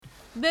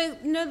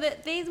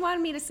They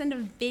wanted me to send a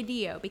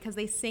video because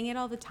they sing it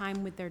all the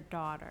time with their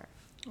daughter.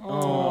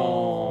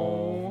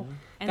 Oh.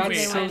 And That's they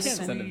so wanted to sweet.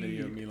 send Send a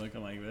video of me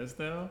looking like this,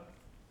 though.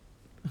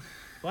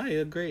 Why?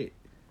 You're great.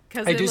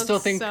 I do still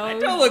think I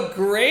don't look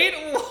great.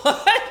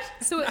 What?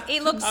 So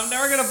it looks. I'm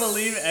never gonna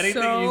believe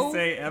anything you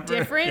say ever.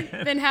 Different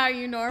than how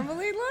you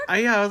normally look.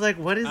 I was like,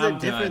 what is it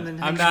different than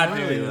how I'm you not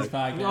normally doing this look?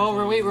 podcast.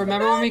 Oh, wait,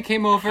 remember when we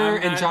came over I'm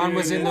and not John doing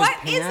was in this. those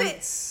What is it?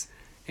 pants?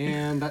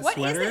 And that What is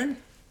sweater? it?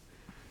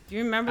 Do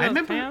you remember I those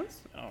remember- pants?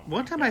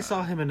 One time I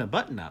saw him in a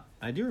button-up.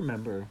 I do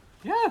remember.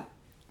 Yeah.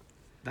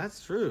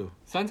 That's true.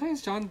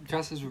 Sometimes John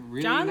dresses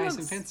really John nice and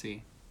looks-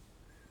 fancy.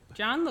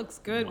 John looks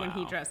good when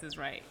he Wow. dresses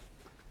right.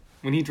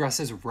 When he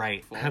dresses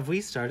right. Have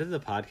we started the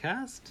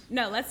podcast?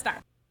 No, let's start.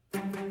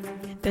 Great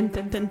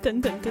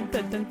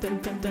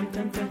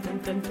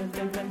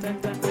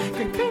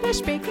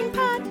British Baking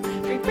Pod,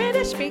 Great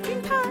British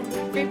Baking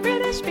Pod, Great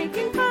British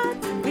Baking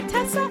Pod, with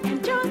Tessa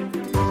and John,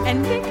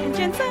 and Nick and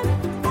Jensen.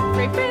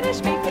 Great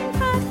British Baking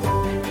Pod,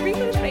 Great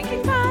British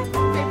Baking Pod,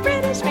 Great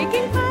British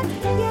Baking Pod,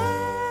 yeah!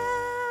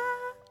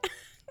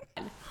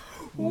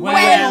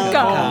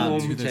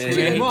 Welcome to the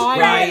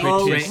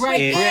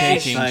Great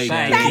British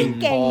Baking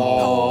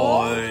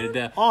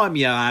Pod. I'm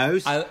your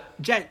host,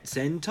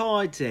 Jetson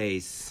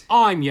Titus.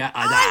 I'm your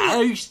other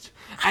host,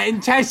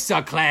 and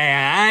Tessa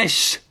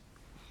Clash.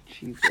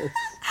 Jesus.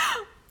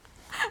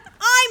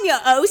 I'm your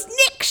host,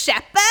 Nick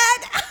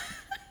Shepherd.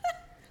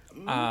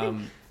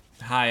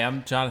 Hi,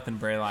 I'm Jonathan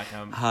Braylock.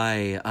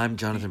 Hi, I'm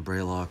Jonathan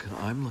Braylock, and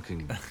I'm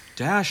looking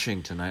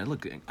dashing tonight.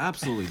 Looking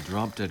absolutely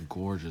drop dead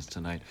gorgeous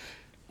tonight.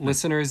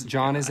 Listeners,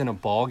 John is in a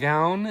ball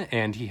gown,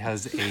 and he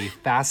has a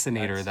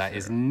fascinator that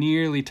is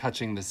nearly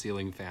touching the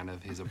ceiling fan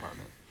of his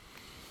apartment.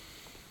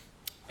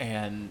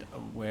 And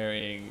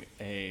wearing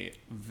a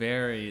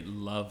very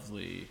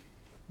lovely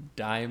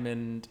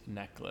diamond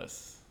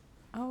necklace.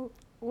 Oh,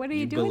 what are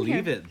you You doing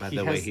believe here? it by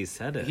the way he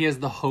said it. He has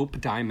the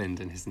Hope Diamond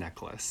in his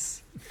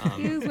necklace.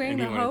 He was wearing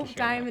and the he wanted to Hope share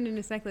Diamond in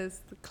his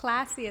necklace, the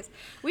classiest.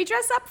 We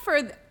dress up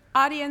for the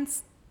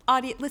audience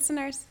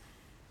listeners.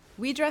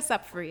 We dress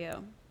up for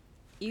you.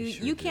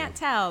 You can't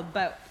tell,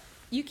 but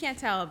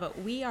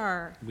we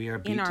are We are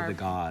in beat to our the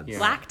gods.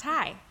 black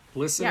tie.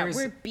 Listeners,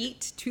 Yeah, we're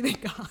beat to the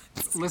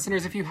gods.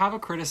 Listeners, if you have a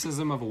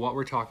criticism of what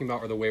we're talking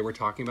about or the way we're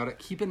talking about it,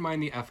 keep in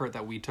mind the effort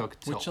that we took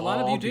to Which a lot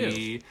of you do.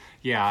 be...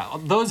 Yeah,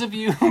 those of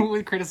you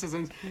with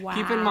criticisms,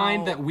 keep in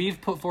mind that we've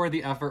put forward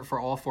the effort for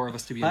all four of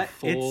us to be in But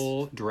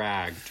full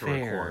drag to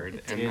fair.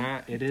 record. And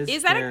that... It is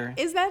Is fair.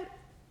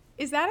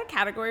 that a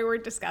category we're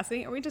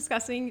discussing? Are we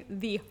discussing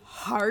the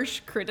harsh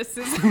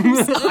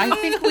criticisms? I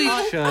think we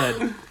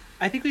should.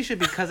 I think we should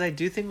because I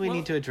do think we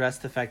need to address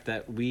the fact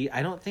that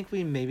I don't think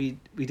we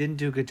didn't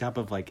do a good job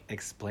of like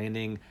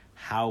explaining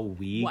how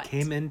we What?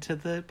 came into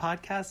the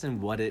podcast and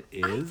what it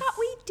is. I thought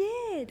we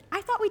did.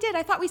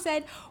 I thought we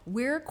said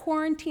we're a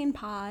quarantine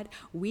pod.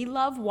 We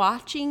love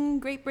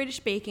watching Great British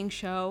Baking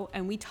Show,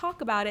 and we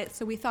talk about it.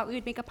 So we thought we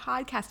would make a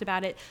podcast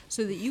about it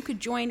so that you could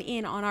join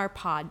in on our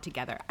pod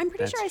together. I'm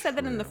pretty That's sure I said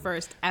that in the true.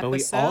 first But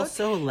episode. we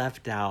also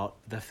left out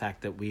the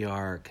fact that we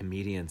are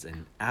comedians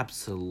and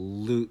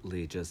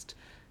absolutely just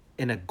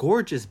in a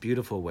gorgeous,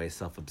 beautiful way,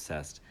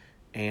 self-obsessed.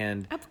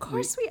 And Of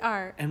course we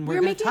are. And we're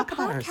We're going to making a talk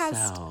about podcast.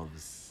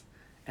 ourselves.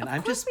 And Of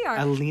I'm course just we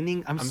are.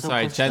 leaning. I'm I'm so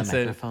sorry, close to the Jensen.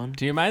 microphone.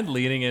 Do you mind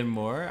leaning in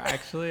more?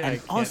 Actually, I And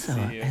can't also, see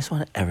I you. just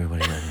want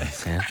everybody to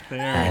understand.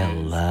 There I it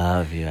is.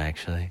 love you,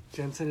 actually.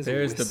 Jensen is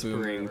There's the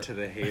whispering boomer. to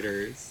the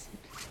haters.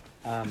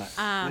 But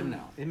no,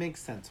 it makes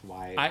sense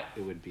why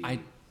it would be.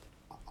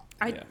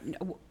 Yeah.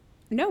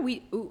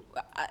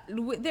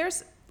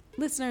 There's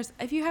listeners,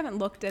 if you haven't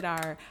looked at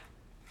our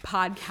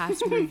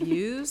podcast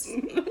reviews,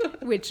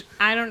 which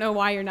I don't know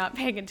why you're not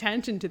paying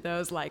attention to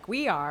those like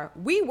we are.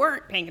 We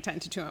weren't paying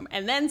attention to them.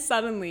 And then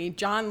suddenly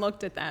John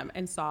looked at them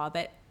and saw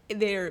that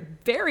they're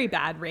very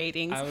bad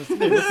ratings. I was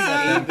looking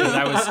at them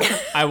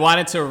because I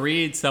wanted to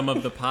read some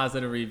of the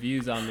positive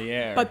reviews on the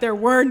air. But there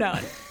were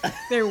none.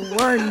 There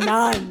were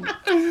none.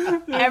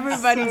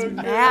 Everybody's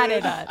mad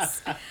at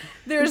us.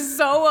 They're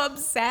so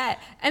upset.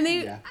 And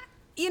they,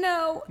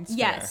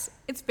 yes,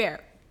 it's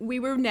fair. We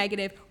were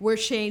negative. We're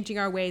changing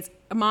our ways.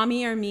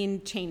 Mommy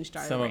Armin changed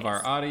our Some ways. of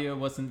our audio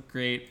wasn't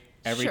great.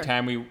 Every Sure.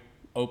 time we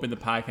open the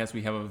podcast,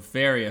 we have a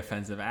very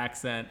offensive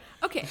accent.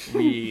 Okay.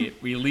 We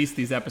release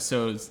these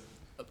episodes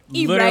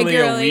literally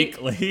a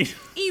week late.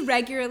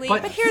 Irregularly.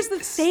 But But here's the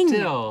thing,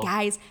 still-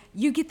 guys.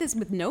 You get this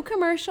with no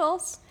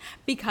commercials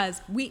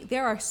because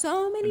there are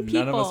so many people.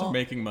 None of us are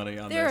making money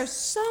on There this. are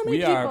so many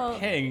we people. are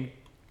paying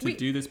to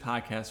do this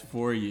podcast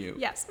for you.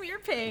 Yes, we are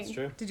paying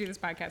true. to do this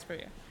podcast for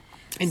you.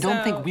 And don't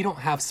So- think we don't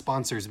have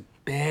sponsors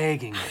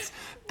begging us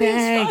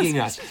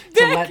sponsors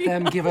to let begging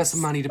them give us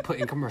money to put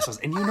in commercials.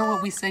 And you know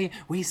what we say?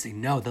 We say,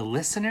 no, the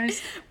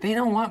listeners, they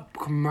don't want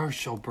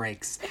commercial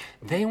breaks.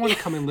 They want to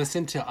come and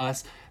listen to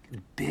us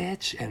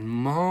bitch and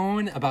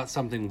moan about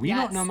something we don't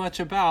Yes. know much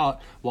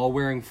about while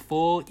wearing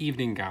full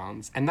evening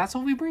gowns. And that's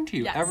what we bring to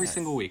you Yes. every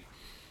single week.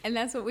 And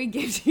that's what we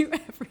give to you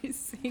every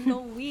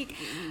single week.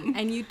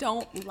 And you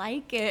don't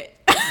like it.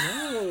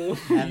 No.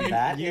 And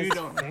that You is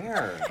don't-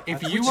 fair.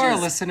 If you are a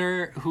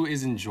listener who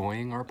is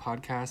enjoying our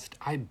podcast,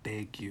 I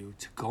beg you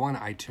to go on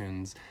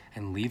iTunes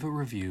and leave a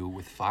review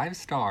with 5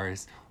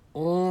 stars,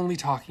 only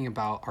talking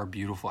about our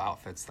beautiful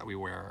outfits that we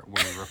wear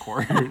when we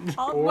record.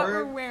 All Or what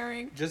we're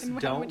wearing. Just and how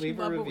don't much you leave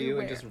a love what we review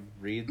and wear. just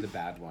read the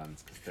bad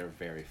ones because they're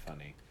very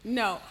funny.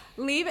 No,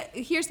 leave it.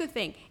 Here's the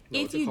thing. No,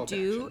 if it's a you call to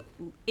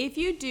do, if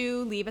you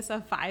do leave us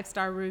a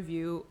 5-star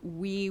review,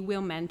 we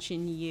will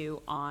mention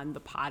you on the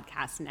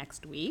podcast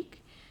next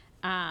week.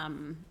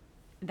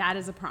 That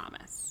is a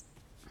promise.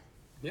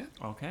 Yeah,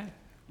 Okay.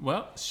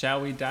 Well,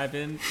 shall we dive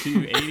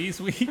into 80s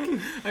week?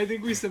 I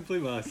think we simply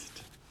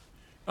must.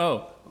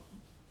 Oh,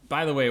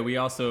 by the way, we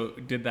also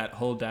did that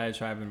whole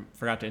diatribe and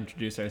forgot to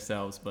introduce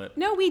ourselves, but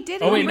No, we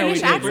did it Oh, in wait, no, we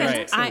British did,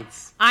 accent. right.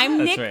 I'm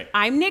That's Nick. right.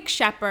 I'm Nick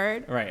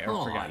Shepard. right, I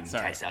forgot.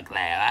 Sorry. Tessa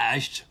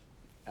Glass.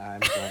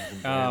 I'm Jonathan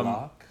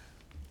Blaylock.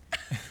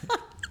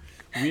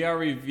 We are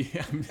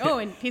reviewing. Oh,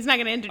 and he's not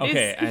going to introduce.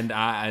 Okay, and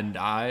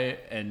I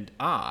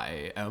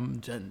am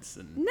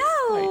Jensen. No.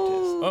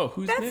 Oh,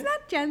 who's That's Nick?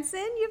 not Jensen.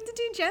 You have to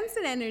do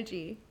Jensen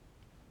energy.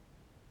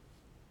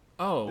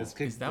 Oh, This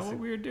could- is that this what could-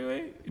 we were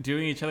doing?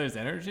 Doing each other's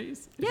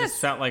energies? It Yes.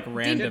 just felt like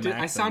random I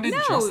accents. sounded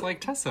No. just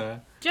like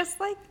Tessa. Just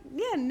like,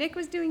 yeah, Nick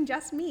was doing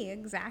just me.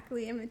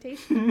 Exactly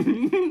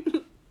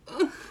imitation.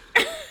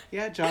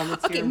 Yeah, John,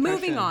 what's Okay, your impression?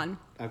 moving on.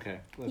 Okay.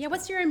 Yeah,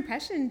 what's your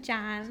impression,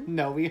 John?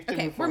 No, we have to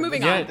Okay, move we're forward.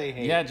 moving This is on. what they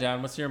hate. Yeah,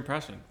 John, what's your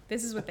impression?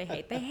 This is what they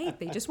hate. They hate.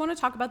 They just want to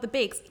talk about the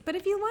bakes. But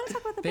if you want to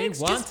talk about the They bakes,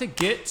 want just to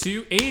get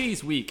to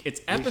 80s week.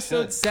 It's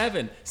episode should.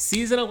 7,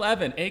 season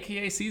 11,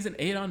 aka season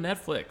 8 on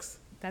Netflix.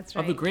 that's Of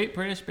right. the Great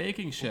British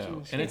Baking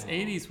Show. And it's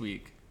 80s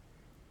week.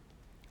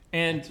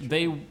 And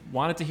they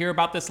wanted to hear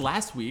about this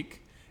last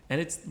week,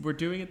 and we're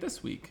doing it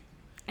this week.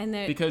 And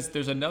the, Because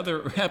there's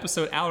another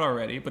episode out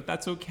already, but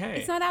that's okay.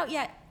 it's not out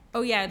yet.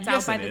 Oh yeah, it's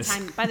Yes, out by it the is.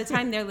 time. By the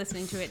time they're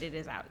listening to it, it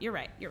is out. You're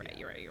right. You're right.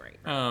 You're right. You're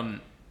right.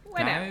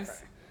 Whatever.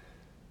 Guys,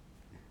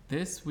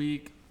 this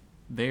week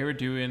they were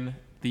doing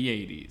the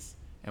 80s.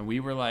 And we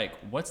were like,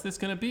 what's this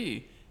going to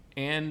be?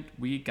 And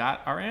we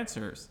got our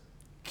answers.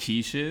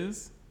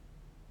 Quiches,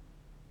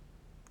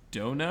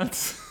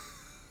 donuts,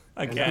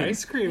 And again,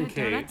 ice cream Yeah, cake.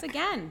 donuts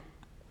again.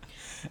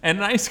 and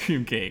an ice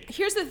cream cake.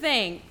 Here's the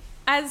thing.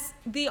 As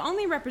the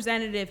only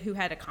representative who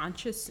had a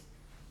conscious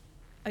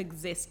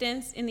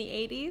existence in the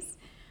 80s,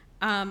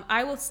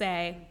 I will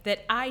say that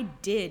I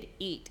did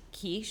eat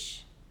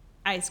quiche,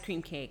 ice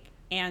cream cake,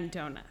 and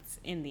donuts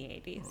in the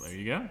 80s. Well, there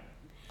you go.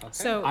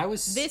 So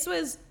this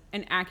was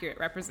an accurate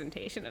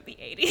representation of the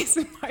 80s,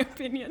 in my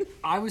opinion.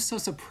 I was so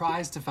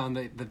surprised to find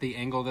that the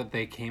angle that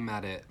they came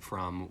at it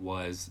from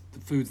was the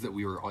foods that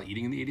we were all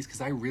eating in the 80s,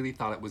 because I really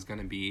thought it was going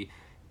to be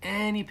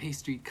any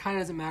pastry. Kind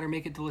of doesn't matter,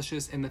 make it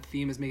delicious, and the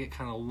theme is make it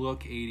kind of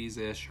look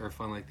 80s-ish or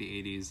fun like the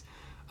 80s.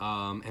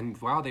 And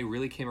wow, they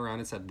really came around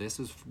and said this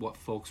is what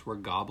folks were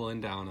gobbling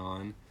down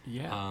on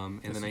Yeah. in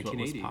this the is what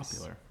was 1980s.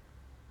 popular.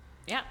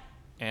 Yeah.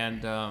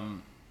 And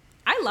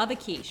I love a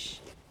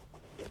quiche.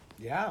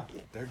 Yeah,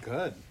 they're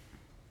good.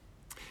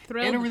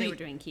 Thrilled And a that they really- were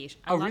doing quiche.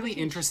 I A love really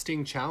quiche.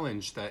 interesting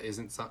challenge that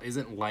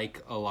isn't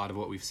like a lot of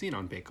what we've seen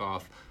on Bake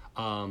Off.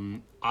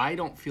 I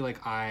don't feel like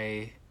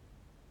I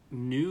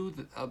knew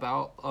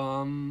about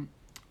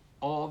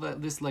all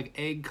this like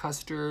egg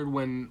custard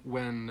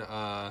when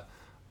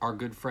our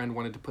good friend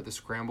wanted to put the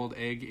scrambled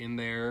egg in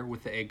there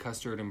with the egg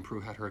custard, and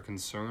Prue had her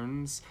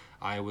concerns.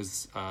 It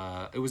was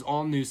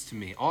all news to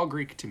me, all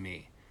Greek to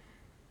me.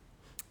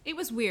 It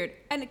was weird.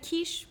 And a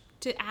quiche,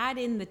 to add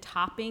in the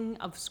topping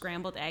of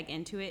scrambled egg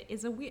into it,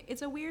 it's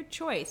a weird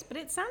choice. But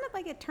it sounded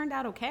like it turned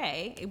out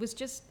okay. It was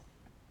just,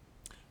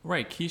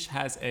 right, quiche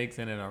has eggs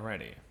in it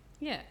already.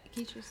 yeah,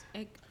 quiche is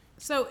egg.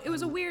 So it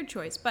was a weird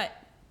choice, but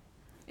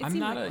it I'm seemed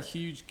not like a work.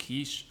 huge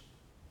quiche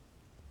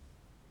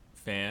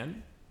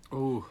fan,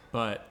 Ooh,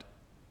 but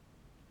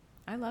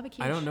I love a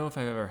quiche. I don't know if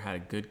I've ever had a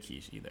good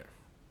quiche either.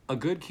 a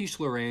good quiche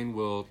Lorraine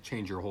will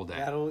change your whole day.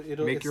 Yeah,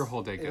 it'll make your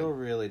whole day It'll good.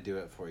 really do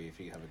it for you if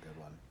you have a good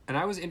one. And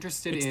I was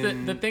interested It's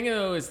in the thing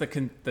though is the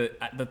thing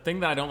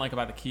that I don't like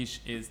about the quiche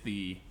is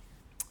the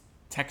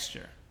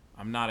texture.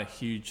 I'm not a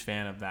huge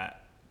fan of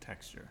that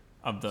texture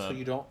of the So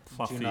you don't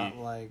fluffy. do not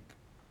like.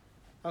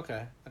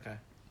 Okay.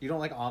 You don't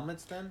like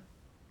omelets then?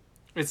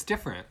 It's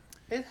different.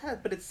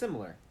 But it's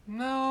similar.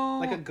 No.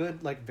 Like a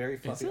good, like very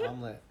fluffy it?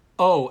 omelet.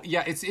 Oh,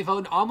 yeah, it's if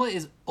an omelet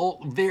is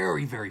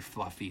very, very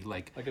fluffy,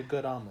 like Like a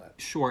good omelet.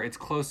 sure, it's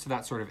close to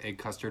that sort of egg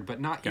custard, but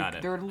not Got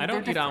it. they're I don't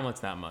eat different. omelets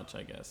that much,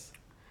 I guess.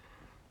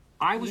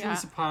 I was Yeah. really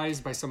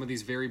surprised by some of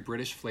these very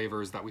British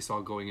flavors that we saw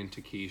going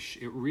into quiche.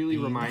 It really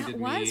reminded That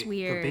was me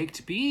weird. the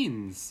baked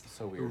beans.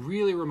 So weird. It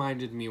really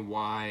reminded me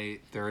why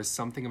there is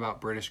something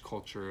about British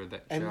culture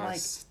that And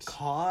just like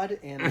cod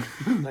and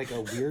like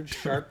a weird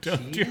sharp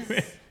Don't do cheese.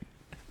 it.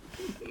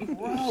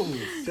 Gross.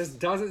 just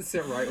doesn't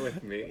sit right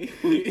with me.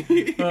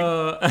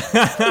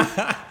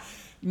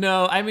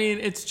 No, I mean,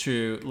 it's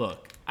true.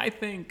 Look, I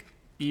think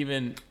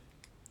even,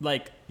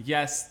 like,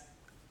 yes,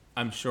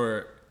 I'm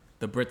sure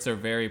the Brits are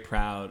very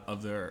proud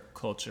of their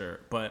culture,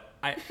 but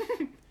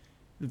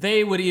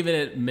they would even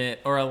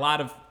admit, or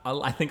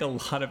I think a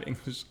lot of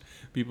English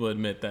people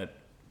admit that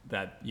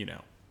you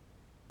know,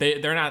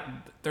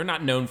 they're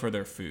not known for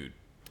their food.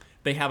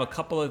 They have a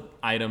couple of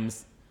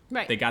items.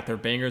 Right. They got their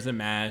bangers and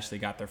mash. They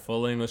got their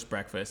full English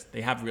breakfast.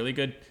 They have really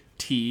good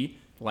tea,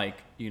 like,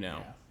 you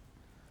know,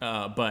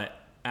 but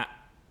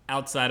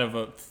outside of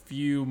a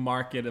few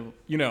market of,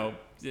 you know,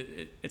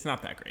 it's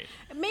not that great.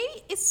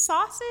 Maybe is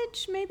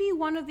sausage maybe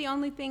one of the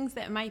only things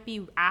that might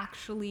be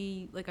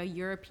actually like a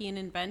European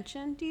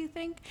invention, do you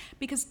think?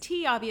 Because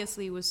tea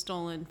obviously was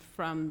stolen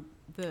from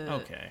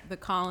the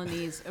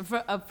colonies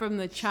from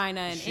the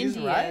China and She's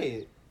India.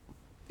 right.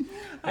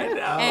 I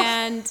know.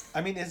 And I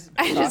mean, is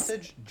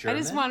sausage German? I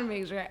just want to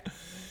make sure.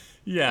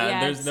 Yeah,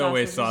 there's no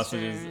way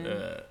sausage is.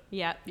 German.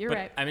 Yeah, you're but,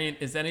 right. I mean,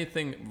 is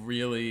anything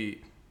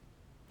really?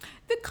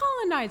 The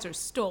colonizers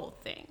stole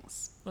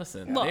things.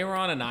 Listen, Look. they were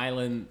on an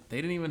island. They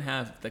didn't even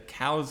have the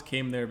cows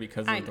came there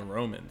because of the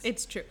Romans.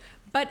 It's true.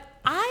 But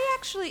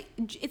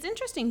it's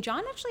interesting.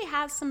 John actually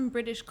has some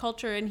British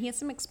culture and he has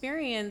some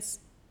experience.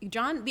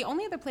 John, the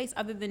only other place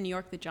other than New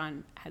York that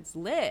John has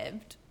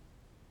lived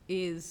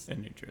is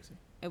in New Jersey.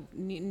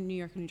 New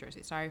York and New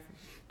Jersey. Sorry.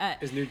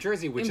 Is New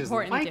Jersey, which is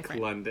important like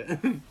different.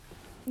 London.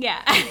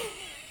 Yeah.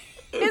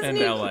 And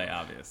LA,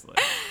 obviously.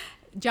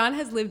 John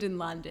has lived in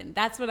London.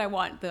 That's what I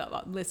want the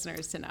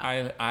listeners to know.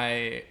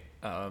 I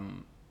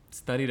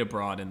studied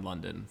abroad in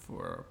London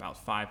for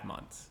about 5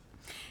 months.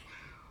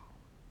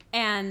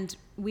 And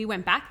we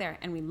went back there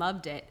and we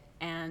loved it.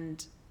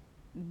 And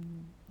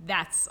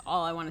that's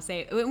all I want to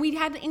say. We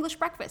had the English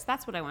breakfast.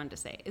 That's what I wanted to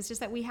say. It's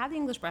just that we had the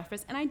English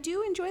breakfast. And I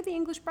do enjoy the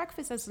English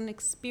breakfast as an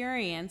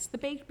experience. The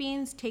baked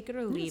beans, take it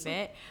or leave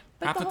it.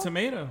 But Half a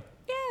tomato.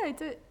 Yeah,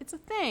 it's a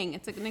thing.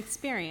 It's like an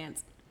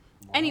experience.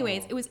 Wow.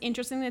 Anyways, it was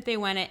interesting that they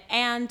went it.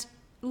 And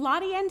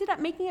Lottie ended up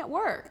making it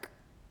work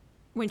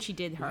when she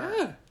did her.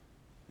 Yeah.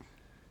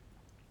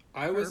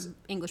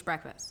 English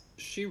breakfast.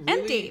 She really...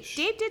 And Dave.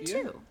 Dave did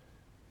too.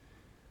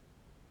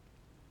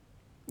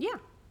 Yeah.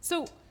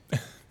 So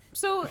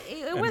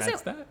it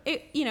wasn't,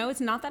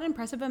 it's not that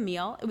impressive a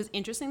meal. It was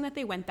interesting that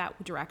they went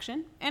that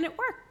direction and it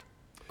worked.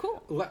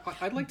 Cool.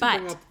 I'd like to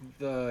bring up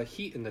the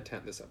heat in the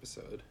tent this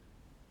episode.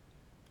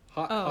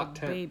 Hot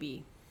tent.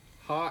 Baby.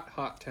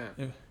 Hot tent.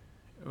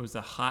 It was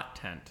a hot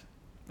tent.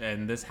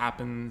 And this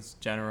happens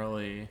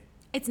generally.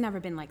 It's never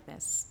been like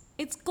this.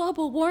 It's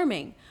global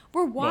warming.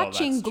 We're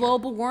watching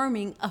global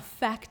warming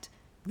affect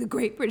the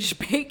Great British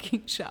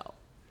Baking Show.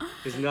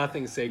 Is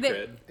nothing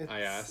sacred,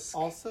 I ask. It's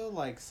also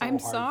like so I'm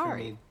hard sorry. for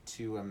me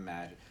to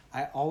imagine.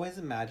 I always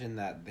imagine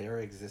that they're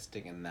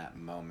existing in that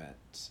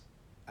moment.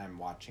 I'm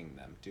watching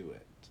them do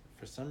it.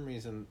 For some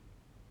reason,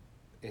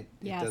 it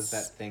does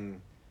that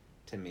thing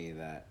to me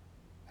that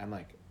I'm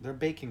like, they're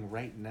baking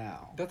right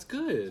now. That's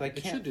good. So I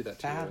can't should do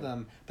that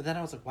fathom. But then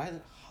I was like, why is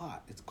it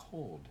hot? It's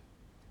cold.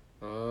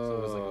 Oh. So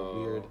it was like a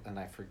weird, and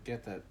I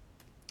forget that.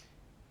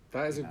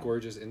 That is a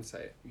gorgeous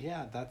insight.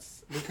 Yeah,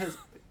 that's because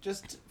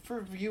just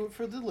for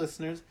the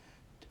listeners,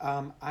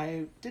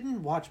 I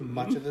didn't watch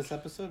much of this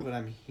episode, but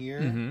I'm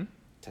here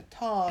to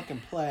talk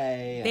and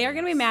play. They are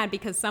going to be mad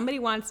because somebody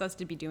wants us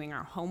to be doing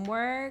our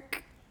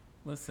homework.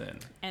 Listen,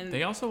 And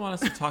they also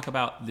want us to talk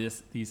about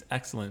these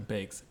excellent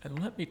bakes. And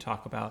let me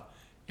talk about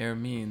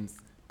Ermine's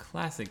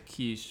classic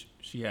quiche.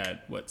 She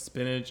had,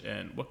 spinach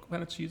and what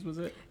kind of cheese was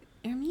it?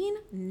 Ermine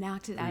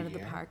knocked it out of the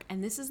park.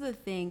 And this is the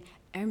thing.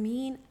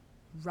 Ermine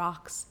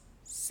rocks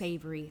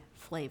savory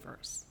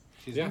flavors.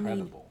 She's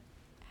incredible.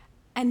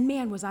 And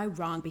man, was I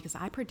wrong because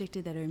I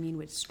predicted that Ermine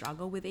would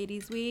struggle with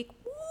 80's week.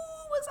 Ooh,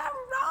 was I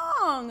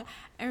wrong?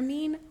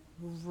 Ermine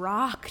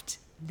rocked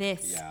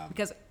this. Yeah.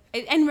 Because,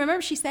 and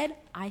remember she said,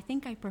 I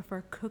think I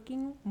prefer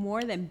cooking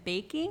more than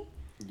baking.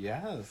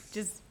 Yes.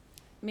 Just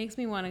makes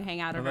me want to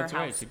hang out at her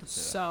house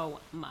so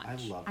much. I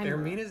love her.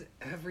 Ermine is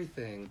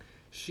everything.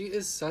 She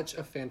is such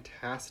a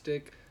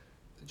fantastic...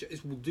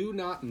 Do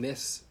not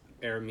miss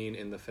Ermine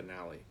in the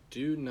finale.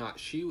 Do not.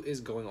 She is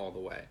going all the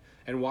way.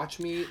 And watch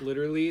me,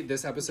 literally,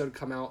 this episode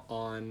come out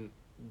on...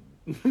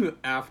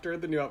 after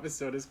the new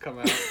episode has come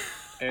out.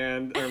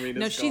 And Ermine is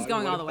No, she's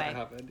going all the way.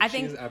 I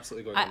think she's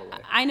absolutely going all the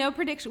way. I know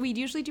we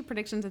usually do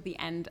predictions at the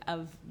end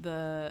of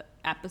the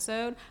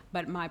episode,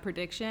 but my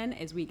prediction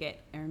is we get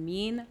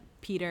Ermine,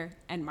 Peter,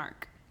 and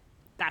Mark.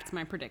 That's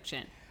my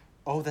prediction.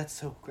 Oh, that's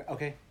so great.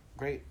 Okay,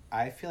 great.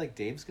 I feel like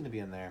Dave's going to be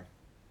in there.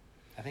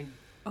 I think...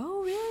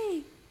 Oh,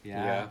 really?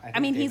 Yeah. I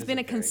mean, he's been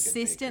he's been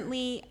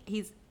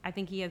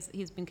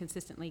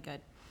consistently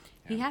good.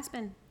 Yeah. He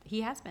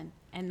has been.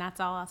 And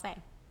that's all I'll say.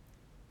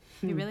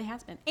 He really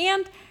has been.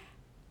 And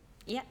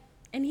yeah,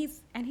 and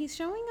he's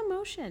showing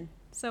emotion.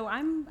 So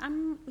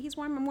I'm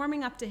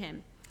warming up to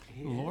him.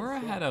 Laura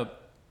had a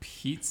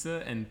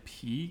pizza and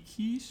pea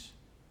quiche.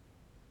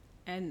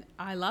 And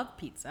I love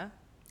pizza.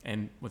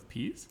 And with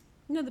peas?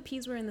 No, the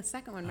peas were in the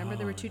second one. Remember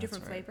there were two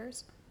different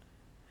flavors?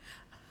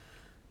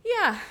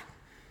 Yeah.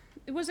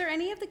 Was there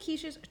any of the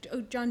quiches?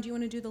 Oh, John, do you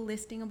want to do the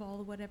listing of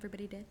what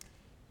everybody did?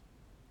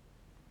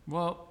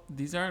 Well,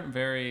 these aren't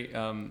very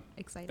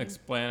Exciting.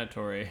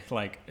 explanatory.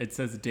 Like, it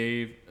says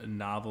Dave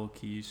novel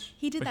quiche.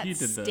 He did but that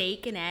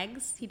steak and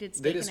eggs. He did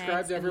steak They and eggs.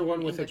 described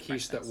everyone with a English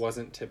quiche that breakfast.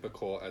 wasn't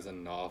typical as a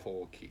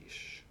novel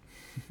quiche.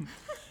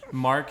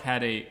 Mark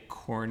had a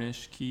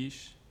Cornish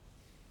quiche,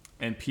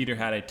 and Peter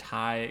had a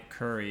Thai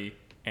curry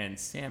and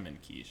salmon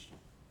quiche.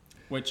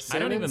 Which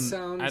Salmon I don't even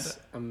sounds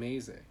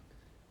amazing.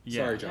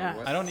 Yeah, Sorry, John. Yeah.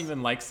 What? I don't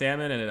even like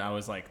salmon, and I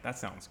was like, that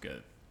sounds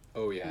good.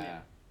 Oh yeah.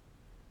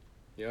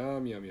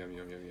 Yum yum yum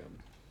yum yum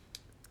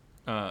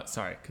yum.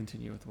 Sorry,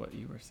 continue with what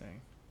you were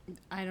saying.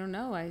 I don't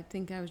know. I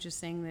think I was just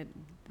saying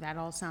that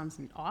all sounds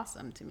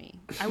awesome to me.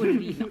 I would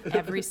have eaten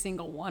every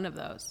single one of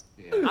those.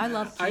 Yeah. I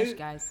love quiche,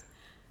 guys.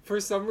 For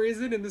some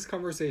reason in this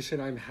conversation,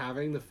 I'm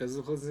having the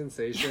physical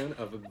sensation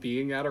of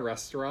being at a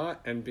restaurant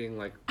and being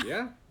like,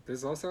 yeah,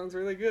 this all sounds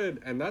really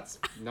good. And that's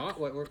not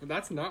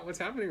what's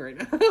happening right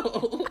now.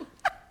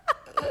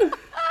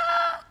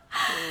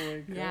 Oh my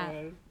God.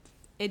 Yeah.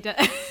 It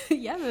does.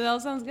 Yeah, that all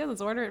sounds good.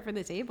 Let's order it for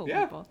the table,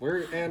 Yeah, people.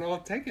 and I'll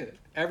take it.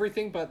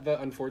 Everything but the,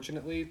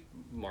 unfortunately,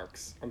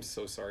 Mark's. I'm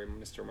so sorry,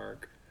 Mr.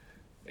 Mark.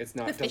 It's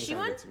not The doesn't fishy sound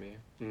one? good to me.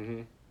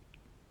 Mm-hmm.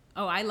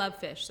 Oh, I love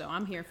fish, so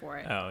I'm here for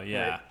it. Oh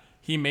yeah, Right.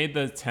 he made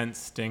the tent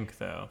stink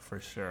though, for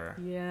sure.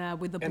 Yeah,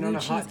 with the And blue on a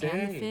cheese hot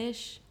and the day.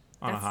 fish.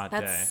 On a hot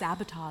That's day.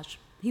 sabotage.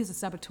 He was a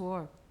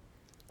saboteur.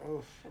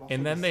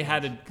 And then they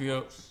had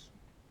to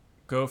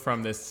go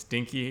from this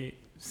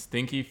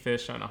stinky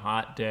fish on a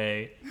hot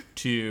day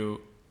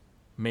to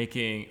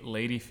making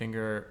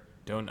ladyfinger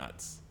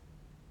donuts,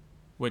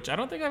 which I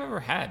don't think I've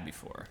ever had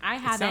before. I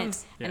It haven't,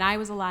 sounds- and yeah. I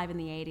was alive in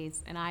the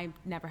 80s, and I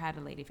never had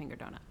a ladyfinger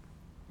donut.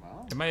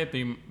 Wow. It might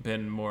have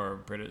been more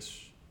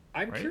British.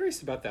 I'm Right?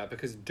 curious about that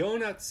because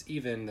donuts,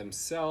 even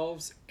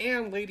themselves,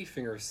 and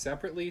ladyfingers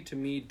separately, to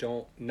me,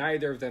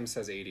 neither of them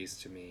says 80s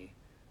to me.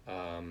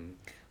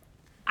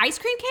 Ice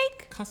cream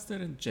cake?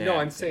 Custard and jam. No,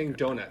 I'm saying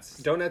donuts.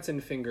 Donuts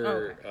and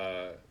finger,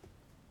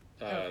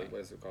 Okay. what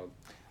is it called?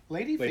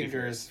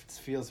 Ladyfingers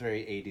feels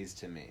very 80s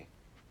to me.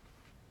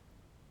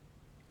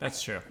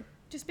 That's true.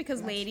 Just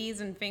because ladies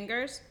and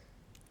fingers?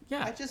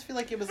 Yeah. I just feel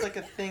like it was like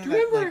a thing Do that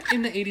you remember like,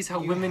 in the 80s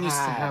how you women used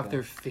to had. have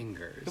their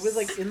fingers? it was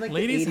like in like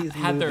Ladies the 80s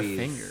had their movies.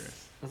 fingers.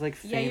 It was like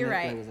famous. Yeah, you're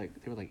right. It was like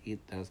they would like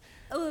eat those.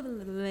 Oh,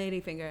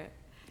 ladyfinger.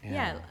 Yeah.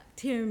 Yeah.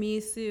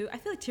 Tiramisu. I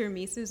feel like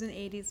tiramisu's an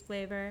 80s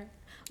flavor.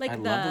 Like I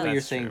the love the way you're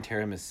That's saying true.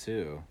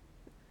 tiramisu.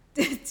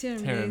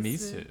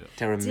 Tiramisu.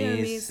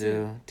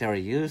 Tiramisu.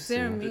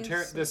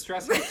 Tiramisu. The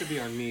stress has to be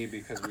on me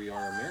because we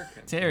are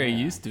American. Terry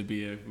used to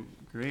be a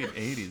great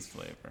 80s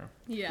flavor.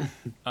 Yeah.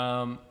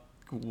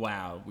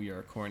 Wow, we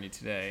are corny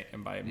today.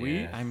 And by we,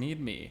 Yes. I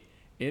mean me.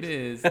 It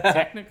is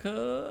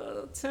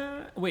technical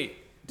time. Wait,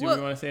 do we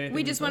want to say anything?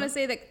 We just want to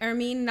say that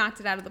Ermine knocked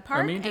it out of the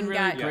park Ermine did and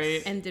really got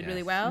great. and did really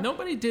Yes. well.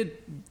 Nobody did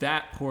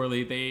that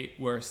poorly.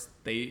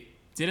 They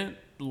didn't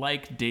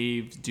like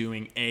Dave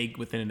doing egg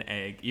within an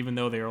egg, even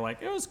though they were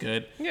like, it was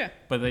good. Yeah.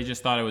 But they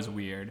just thought it was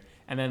weird.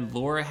 And then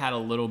Laura had a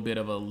little bit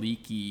of a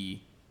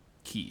leaky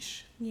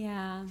quiche.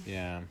 Yeah.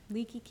 Yeah.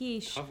 Leaky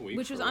quiche, Tough week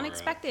which for was Laura.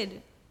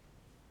 unexpected.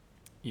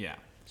 Yeah.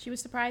 She was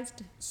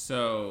surprised.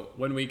 So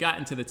when we got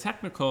into the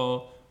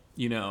technical,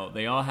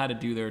 they all had to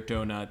do their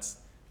donuts.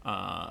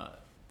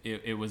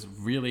 It was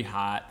really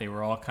hot. They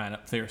were all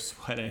they were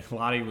sweating.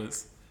 Lottie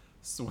was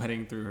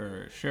sweating through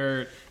her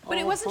shirt. But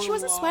it wasn't. She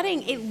wasn't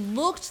sweating. It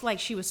looked like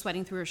she was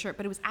sweating through her shirt,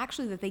 but it was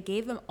actually that they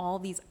gave them all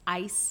these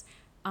ice,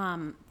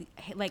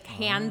 like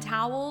hand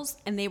towels,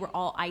 and they were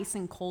all ice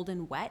and cold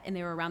and wet, and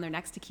they were around their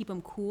necks to keep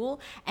them cool,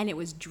 and it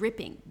was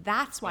dripping.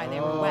 That's why they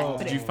were wet.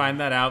 But Did you find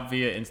that out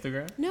via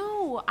Instagram?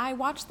 No, I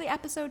watched the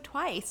episode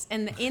twice,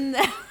 and in the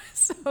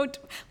episode,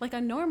 like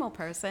a normal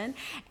person,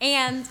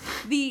 and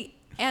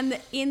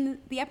in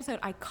the episode,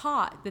 I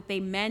caught that they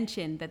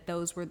mentioned that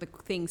those were the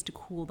things to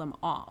cool them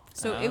off.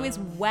 So it was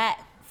wet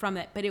from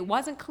it, but it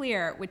wasn't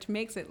clear, which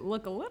makes it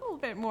look a little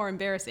bit more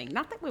embarrassing.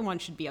 Not that one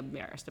should be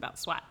embarrassed about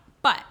sweat,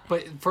 but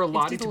for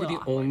Lottie just to a be the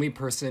little awkward. only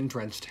person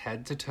drenched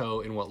head to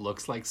toe in what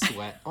looks like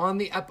sweat on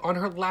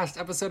her last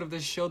episode of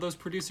this show, those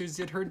producers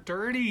did her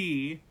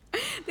dirty.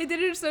 they did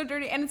it so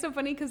dirty, and it's so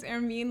funny because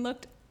Ermine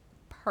looked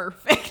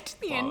perfect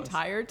the Flawless.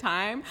 entire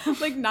time,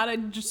 like not a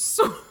just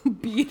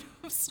bead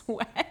of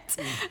sweat.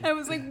 I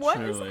was like,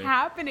 what is Truly.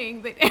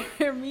 happening? That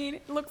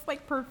Ermine looks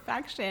like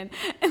perfection,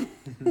 and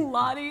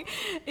Lottie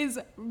is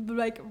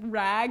like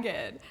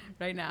ragged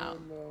right now.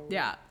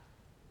 Yeah.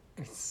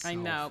 It's I so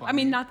know. I funny.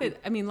 mean, not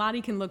that. I mean,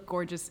 Lottie can look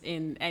gorgeous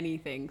in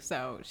anything.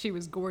 So she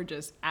was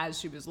gorgeous as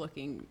she was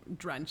looking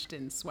drenched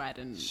in sweat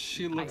and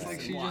She looks ice like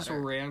and she just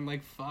water. ran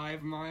like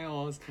 5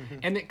 miles.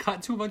 And it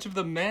cut to a bunch of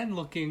the men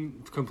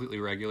looking completely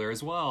regular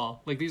as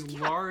well. Like these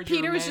larger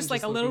Peter was men just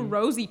like a little looking-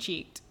 rosy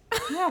cheeked.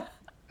 Yeah.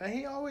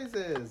 He always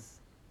is.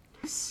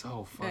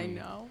 So funny. I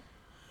know.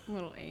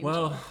 Little angel.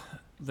 Well,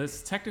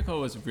 this technical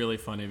was really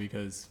funny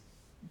because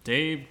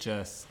Dave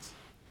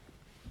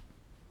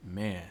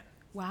man,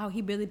 Wow,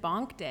 he really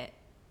bonked it.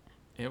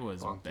 it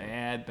was Bonked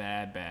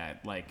bad.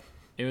 Like,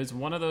 it was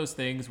one of those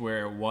things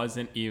where it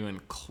wasn't even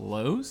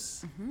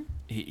close.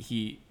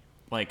 He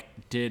like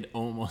did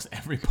almost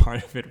every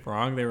part of it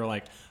wrong. They were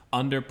like,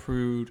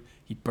 underprued.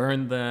 He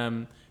burned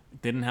them.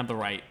 Didn't have the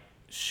right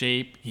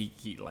shape. He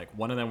like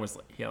one of them was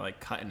he had like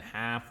cut in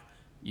half.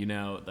 You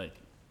know, like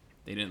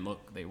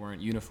they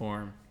weren't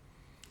uniform.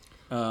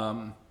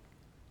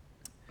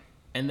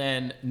 And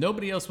then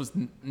nobody else was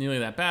nearly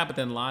that bad. But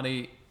then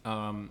Lottie,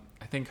 I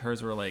think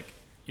hers were like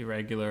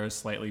irregular,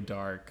 slightly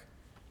dark.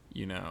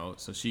 You know,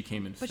 so she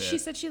came in fifth. But she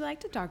said she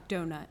liked a dark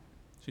donut.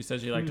 She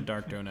said she liked a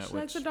dark donut. She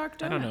likes a dark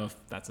donut. I don't know if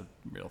that's a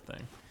real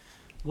thing.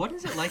 What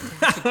is it like?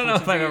 I don't know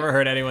if I've ever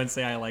heard anyone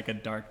say I like a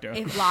dark donut.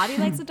 If Lottie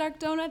likes a dark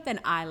donut, then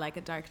I like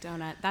a dark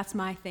donut. That's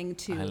my thing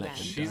too. I like then.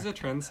 She's a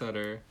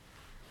trendsetter.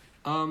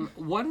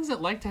 What is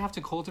it like to have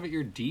to cultivate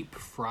your deep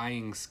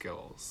frying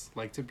skills?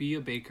 Like to be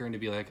a baker and to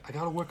be like, I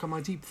gotta work on my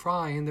deep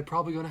frying. They're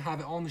probably gonna have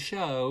it on the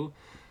show.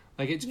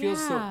 Like it feels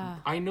so.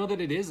 I know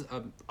that it is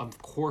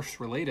of course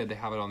related to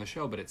have it on the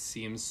show, but it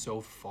seems so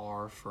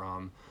far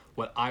from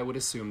what I would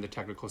assume the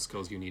technical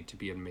skills you need to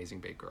be an amazing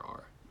baker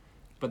are.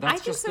 But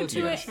that's just the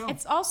show.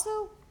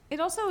 It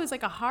also is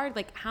like a hard,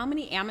 like how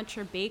many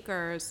amateur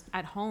bakers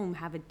at home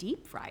have a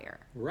deep fryer?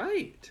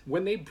 Right.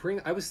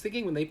 I was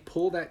thinking when they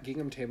pull that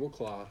gingham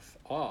tablecloth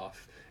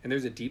off and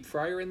there's a deep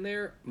fryer in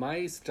there,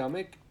 my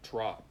stomach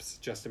drops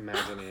just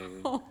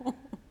imagining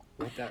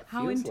what that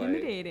How feels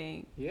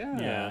intimidating. like. Yeah.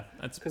 Yeah,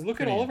 that's because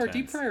look at all of our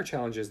deep fryer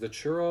challenges, the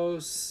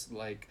churros,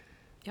 like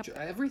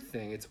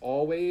everything. It's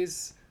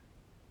always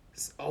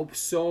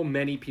so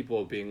many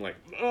people being like,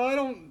 I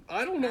don't know.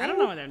 I don't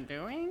know what I'm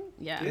doing.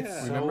 Yeah.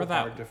 It's Remember so that?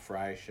 hard to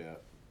fry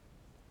shit.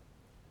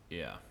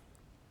 Yeah.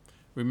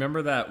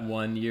 Remember that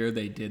one year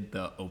they did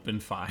the open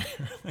fire,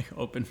 like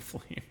open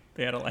flame.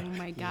 They had to like Oh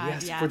my god.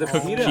 Yes, Yes. for the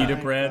cook pita. pita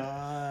bread.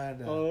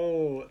 God.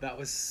 Oh, that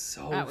was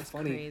so That was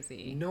funny.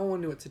 crazy. No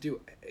one knew what to do.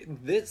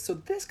 This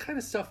kind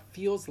of stuff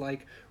feels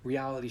like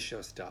reality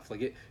show stuff.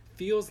 Like it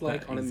feels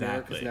like on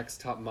Exactly. America's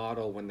Next Top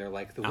Model when they're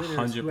like the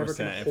winners 100%. whoever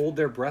can hold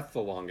their breath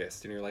the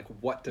longest, and you're like,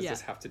 what does Yeah.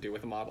 this have to do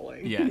with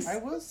modeling? Yes. I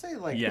will say,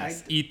 like,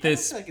 Yes. I Eat don't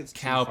this feel like it's too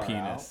cow far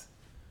penis. out.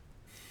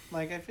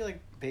 Like, I feel like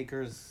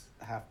bakers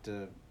have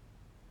to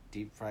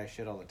deep fry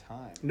shit all the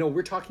time. No,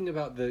 we're talking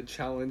about the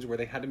challenge where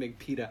they had to make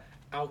pita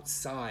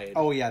outside.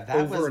 Oh yeah, that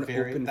over was an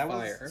very. open That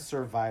fire. was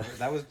Survivor.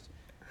 That was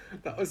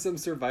That was some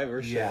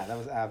Survivor shit. yeah. That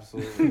was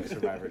absolutely a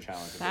Survivor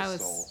challenge. Of That the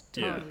was soul.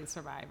 totally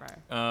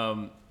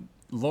Survivor.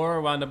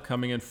 Laura wound up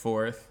coming in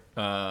fourth.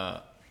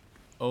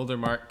 Older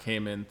Mark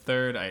came in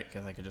third. I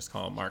guess I could just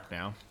call him Mark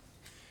now.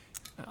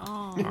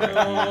 Oh,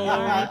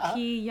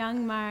 Marky,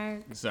 young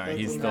Mark. Sorry,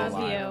 he's We still love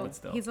alive, you. but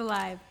still. He's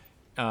alive.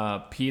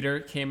 Peter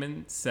came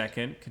in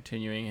second,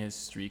 continuing his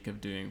streak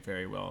of doing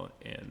very well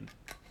in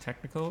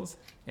technicals.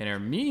 And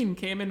Hermine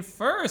came in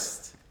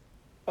first.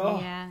 Oh,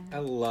 Yeah. I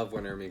love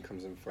when Hermine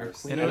comes in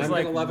first. And it was I'm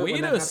like, gonna love it when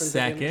wait that a happens at the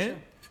end of the second.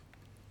 show.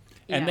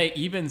 And Yeah. they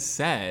even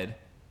said,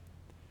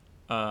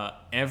 I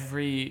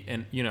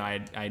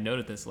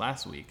noted this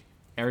last week.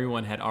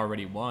 Everyone had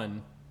already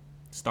won.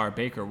 Star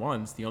Baker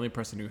once. The only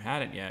person who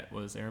hadn't yet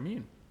was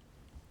Hermine.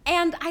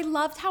 And I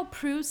loved how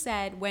Prue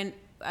said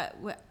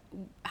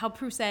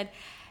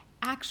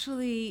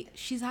actually,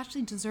 she's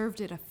actually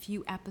deserved it a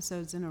few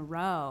episodes in a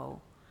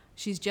row.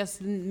 She's just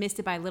missed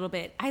it by a little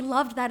bit. I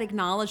loved that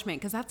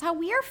acknowledgement because that's how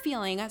we are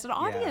feeling as an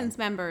audience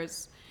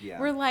members. Yeah.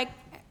 We're like,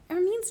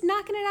 Hermine's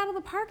knocking it out of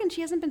the park and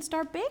she hasn't been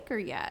Star Baker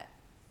yet.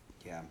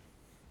 Yeah.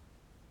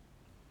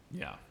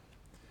 Yeah.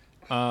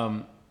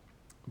 How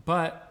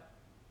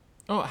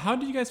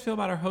did you guys feel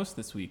about our host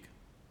this week?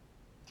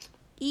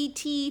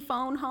 E.T.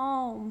 phone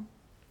home.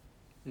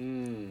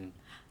 Hmm.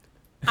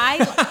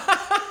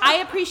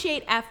 I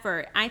appreciate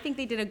effort. I think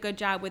they did a good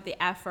job with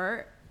the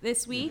effort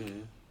this week. Mm-hmm.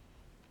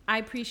 I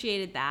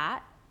appreciated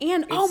that.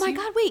 And oh my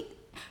God, wait.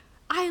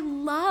 I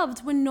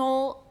loved when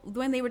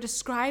they were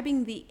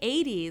describing the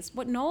 80s,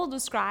 what Noel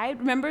described.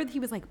 Remember, he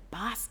was like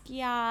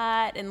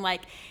Basquiat and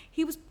like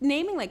he was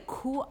naming like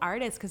cool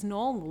artists because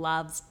Noel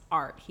loves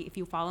art. If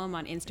you follow him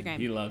on Instagram,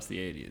 He loves the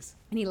 80s.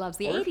 and he loves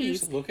the Or 80s. if you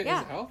just look at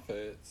yeah. his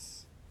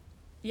outfits.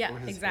 Yeah, Or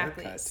his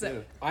exactly. haircut, So,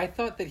 too. I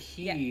thought that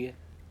I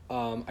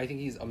think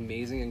he's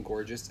amazing and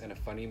gorgeous and a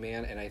funny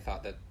man, and I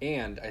thought that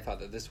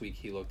this week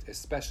he looked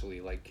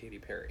especially like Katy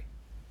Perry.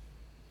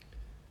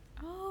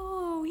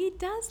 oh, he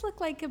does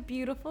look like a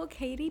beautiful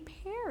Katy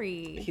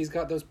Perry. He's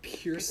got those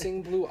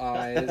piercing blue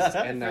eyes and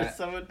For that.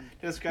 someone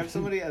describe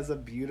somebody as a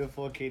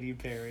beautiful Katy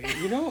Perry.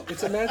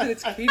 Imagine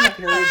it's Katy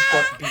Perry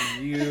but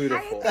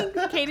beautiful. I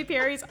think Katy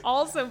Perry's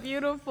also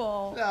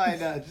beautiful. No, I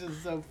know, it's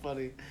just so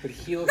funny. But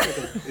he looks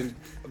like a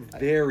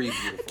very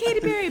beautiful. Katy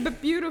Perry,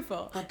 but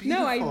beautiful. But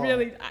No,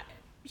 beautiful.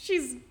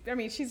 she's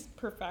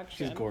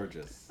perfection. She's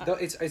gorgeous. Though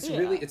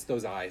it's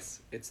those eyes.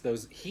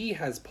 He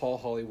has Paul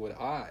Hollywood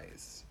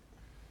eyes.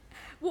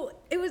 Well,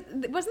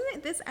 wasn't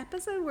it this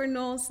episode where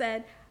Noel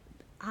said,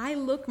 I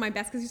look my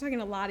best, because he's talking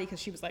to Lottie, because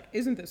she was like,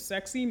 isn't this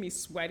sexy, me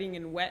sweating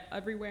and wet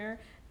everywhere?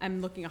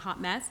 I'm looking a hot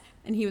mess.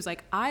 And he was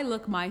like, I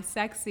look my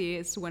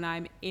sexiest when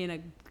I'm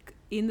in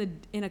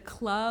a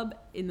club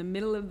in the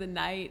middle of the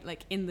night,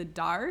 like in the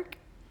dark.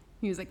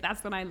 He was like,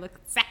 that's when I look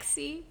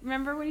sexy.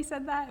 Remember when he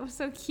said that? It was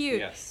so cute.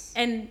 Yes.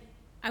 And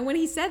when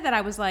he said that, I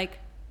was like,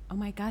 oh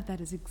my God,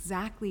 that is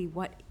exactly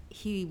what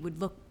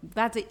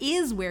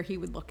is where he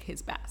would look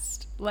his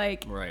best.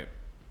 Like, Right.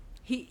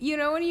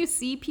 when you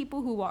see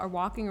people who are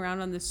walking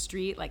around on the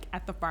street, like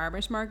at the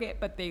farmer's market,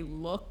 but they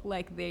look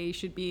like they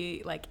should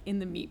be like in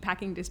the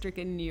meatpacking district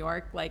in New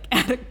York, like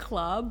at a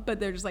club, but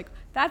they're just like,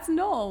 that's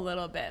Noel a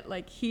little bit.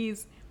 Like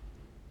he's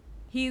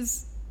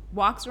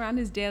walks around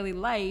his daily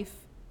life,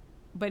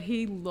 but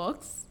he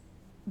looks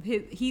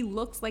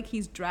like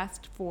he's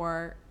dressed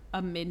for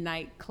a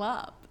midnight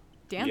club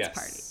dance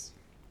party.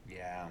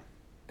 Yeah.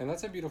 And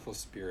that's a beautiful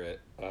spirit.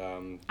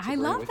 I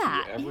love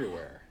that. You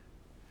everywhere.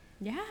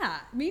 Yeah,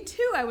 me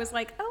too. I was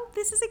like, oh,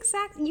 this is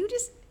you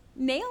just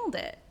nailed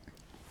it.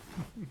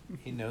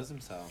 He knows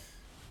himself.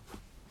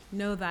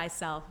 Know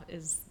thyself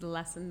is the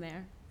lesson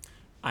there.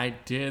 I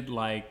did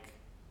like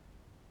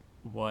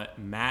what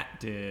Matt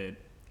did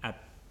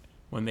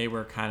when they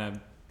were kind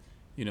of,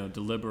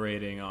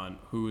 deliberating on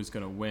who was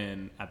going to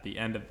win at the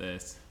end of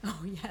this. Oh,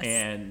 yes.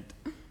 And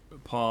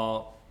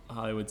Paul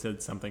Hollywood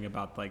said something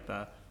about like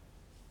the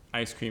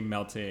ice cream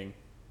melting,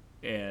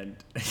 and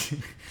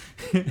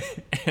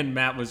and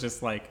Matt was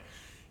just like,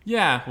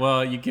 yeah,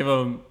 well, you give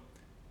him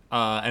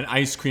an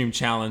ice cream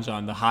challenge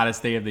on the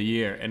hottest day of the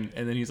year, and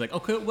then he's like,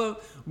 okay, well,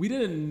 we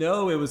didn't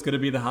know it was going to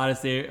be the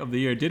hottest day of the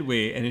year, did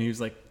we? And then he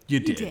was like, you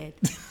did.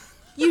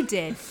 You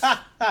did.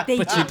 But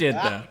you did,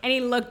 though. And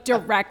he looked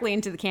directly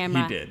into the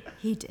camera.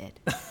 He did.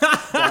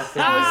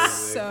 That was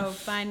so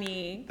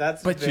funny.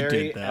 That's but very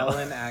you did, though.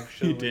 Ellen,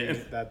 actually. You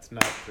did. That's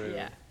not true.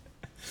 Yeah.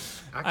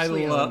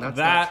 Actually, I love that's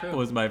that. not true.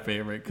 Was my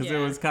favorite because it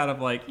Yeah. was kind of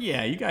like,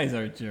 yeah, you guys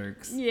are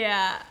jerks.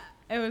 Yeah,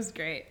 it was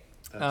great.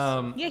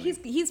 Yeah,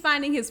 he's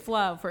finding his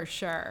flow for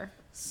sure.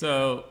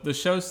 So the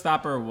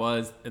showstopper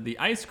was the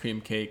ice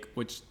cream cake.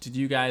 Which, did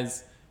you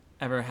guys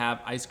ever have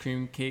ice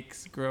cream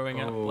cakes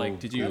growing up? Oh, Like,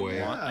 did you boy.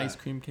 want ice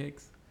cream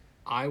cakes?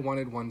 I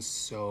wanted one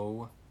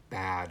so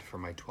bad for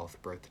my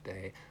 12th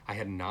birthday. I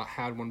had not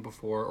had one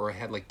before, or I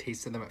had like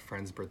tasted them at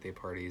friends' birthday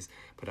parties,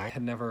 but I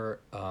had never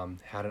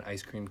had an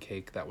ice cream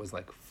cake that was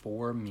like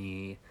for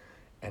me.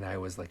 And I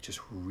was like just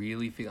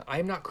really feeling,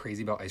 I'm not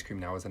crazy about ice cream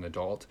now as an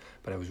adult,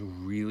 but I was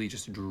really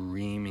just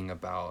dreaming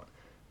about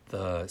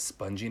the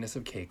sponginess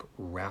of cake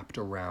wrapped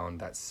around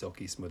that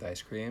silky smooth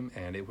ice cream,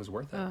 and it was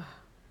worth it. Ugh.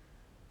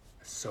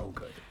 So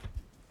good.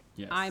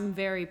 Yes. I'm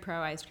very pro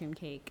ice cream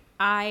cake.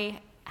 I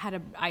had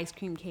an ice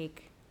cream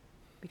cake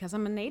because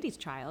I'm an 80's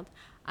child.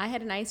 I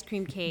had an ice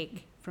cream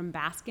cake from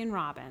Baskin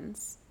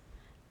Robbins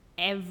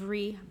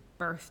every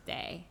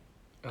birthday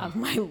of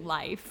my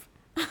life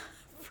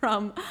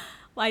from,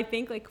 I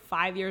think, like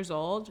 5 years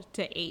old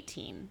to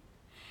 18.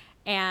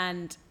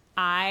 And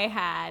I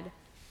had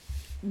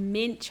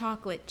mint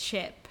chocolate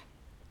chip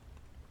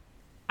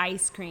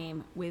ice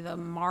cream with a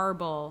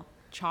marble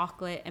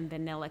chocolate and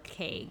vanilla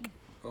cake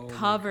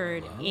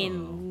covered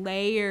in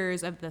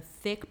layers of the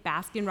thick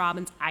Baskin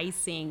Robbins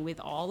icing with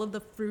all of the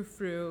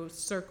frou-frou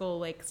circle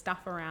like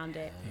stuff around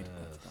it.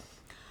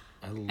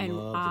 I love And the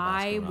Baskin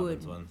I Robbins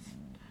would ones.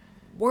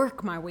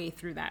 work my way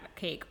through that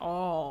cake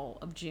all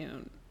of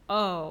June.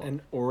 Oh,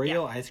 And Oreo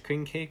yeah. ice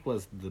cream cake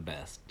was the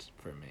best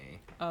for me.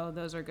 Oh,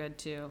 those are good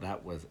too.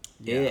 That was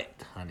Yeah.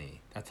 it,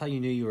 honey. That's how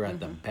you knew you were at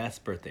the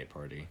best birthday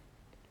party.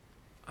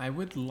 I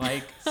would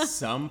like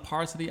some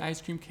parts of the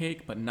ice cream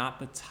cake, but not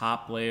the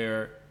top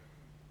layer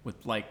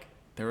with like,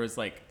 there was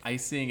like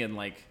icing and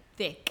like,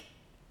 Thick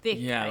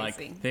yeah,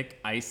 icing. like thick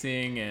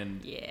icing,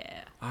 and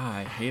Yeah.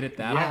 I hated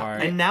that Yeah,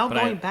 part. and now but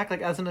going back,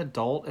 like as an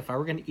adult, if I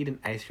were going to eat an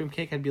ice cream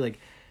cake, I'd be like,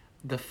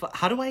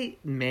 how do I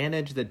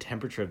manage the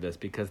temperature of this?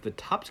 Because the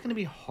top's going to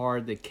be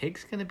hard, the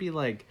cake's going to be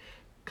like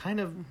kind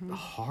of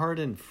hard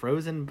and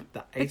frozen. The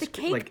But ice the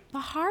cream, cake, like the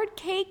hard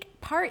cake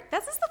part,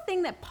 this is the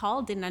thing that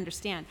Paul didn't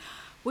understand.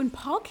 When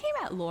Paul came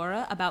at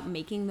Laura about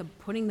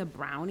putting the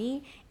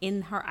brownie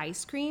in her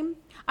ice cream,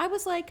 I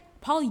was like,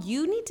 Paul,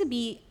 you need to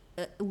be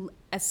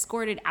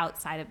escorted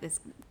outside of this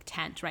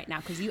tent right now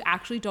because you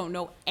actually don't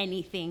know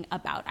anything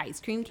about ice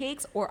cream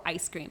cakes or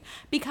ice cream.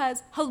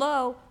 Because,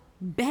 hello,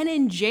 Ben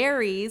and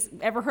Jerry's,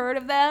 ever heard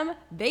of them?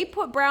 They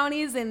put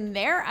brownies in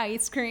their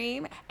ice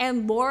cream,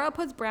 and Laura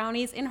puts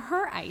brownies in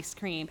her ice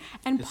cream.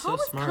 And It's Paul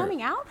so was smart.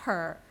 coming out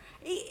her.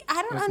 I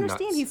don't That's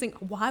understand. nuts. He's saying,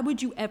 why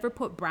would you ever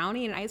put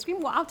brownie in ice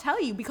cream? Well, I'll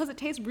tell you, because it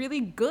tastes really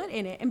good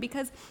in it. And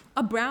because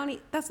a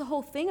brownie, that's the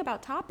whole thing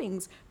about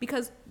toppings,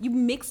 because you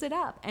mix it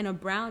up and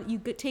you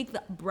could take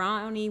the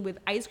brownie with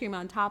ice cream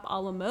on top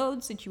a la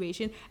mode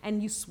situation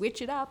and you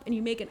switch it up and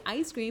you make an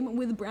ice cream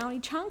with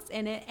brownie chunks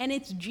in it, and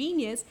it's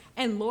genius.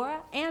 And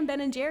Laura and Ben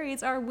and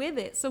Jerry's are with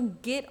it. So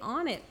get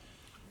on it.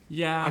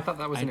 yeah, I thought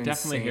that was an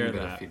definitely insane hear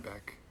bit that. of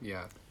feedback.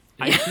 Yeah.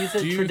 he's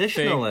a do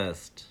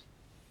traditionalist.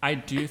 I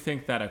do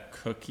think that a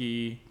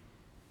cookie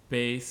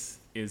base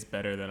is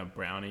better than a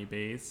brownie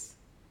base.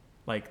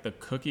 Like the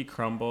cookie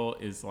crumble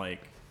is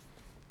like,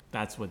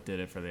 that's what did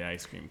it for the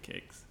ice cream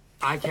cakes.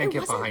 I can't It get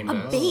wasn't behind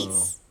a this.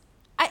 base.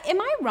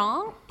 Am I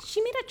wrong?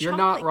 She made a You're chocolate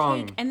not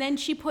wrong. cake and then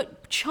she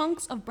put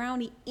chunks of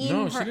brownie in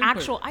No, she her didn't put-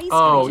 actual ice cream.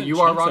 Oh, Wasn't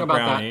you are chunks wrong of about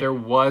brownie. that. There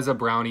was a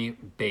brownie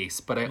base,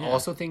 but I Yeah.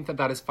 also think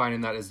that is fine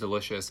and that is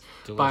delicious.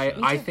 Delicious.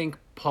 I think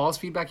Paul's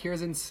feedback here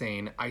is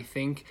insane. I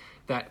think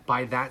that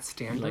by that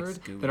standard,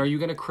 Scooby. then are you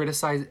going to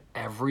criticize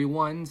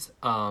everyone's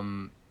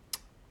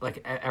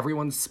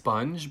everyone's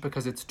sponge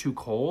because it's too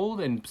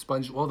cold? And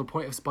sponge, well, the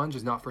point of sponge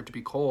is not for it to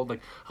be cold.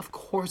 Like, of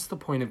course the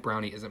point of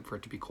brownie isn't for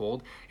it to be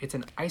cold. It's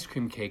an ice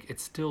cream cake.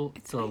 It's still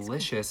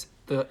delicious.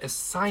 The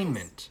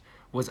assignment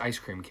was ice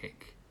cream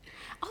cake.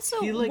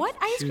 Also, He, like, what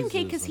ice cream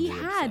cake has chooses he when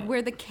to had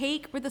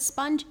upset. where the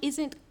sponge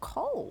isn't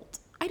cold?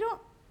 I don't,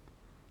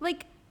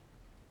 like,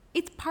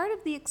 it's part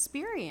of the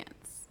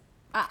experience.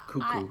 Cuckoo.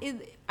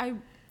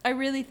 I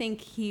really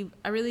think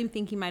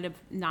he might have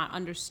not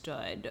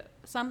understood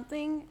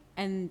something,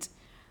 and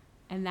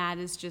that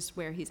is just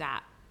where he's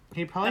at.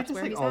 He probably That's just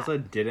where like he's also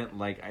at. didn't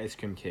like ice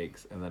cream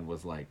cakes and then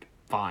was like,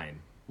 fine,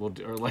 we'll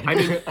do, or like I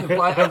mean,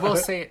 but I will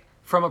say,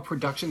 from a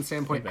production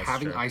standpoint, that's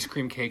having true. ice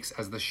cream cakes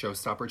as the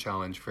showstopper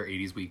challenge for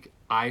 80s Week,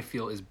 I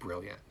feel is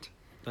brilliant.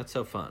 That's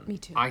so fun. Me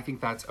too. I think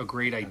that's a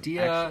great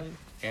idea, Actually-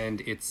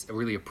 and it's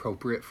really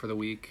appropriate for the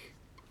week.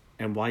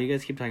 And while you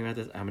guys keep talking about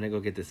this, I'm gonna go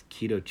get this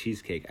keto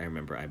cheesecake I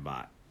remember I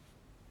bought.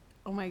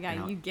 Oh my God,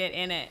 Now- you get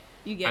in it.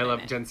 You get I in love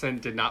it. Jensen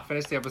did not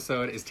finish the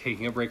episode, is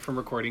taking a break from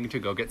recording to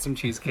go get some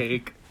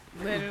cheesecake.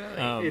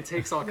 Literally. It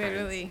takes all kinds.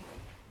 Literally.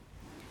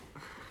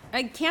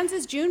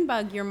 Kansas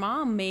Junebug, your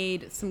mom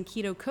made some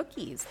keto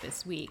cookies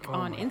this week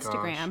on my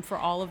Instagram gosh. for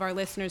all of our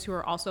listeners who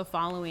are also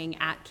following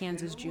at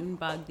Kansas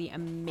Junebug, the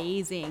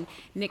amazing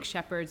Nick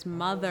Shepard's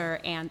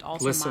mother and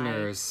also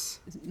Listeners,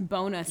 my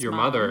bonus your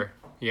mom. mother.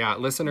 Yeah,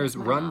 listeners,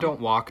 My run, mom. don't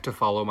walk to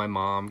follow my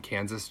mom,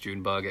 Kansas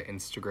Junebug at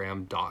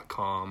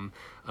Instagram.com.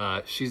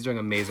 She's doing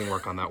amazing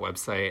work on that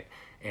website,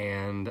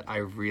 and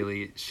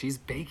she's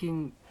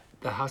baking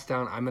the house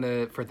down. I'm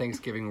gonna, for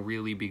Thanksgiving,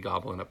 really be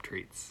gobbling up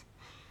treats.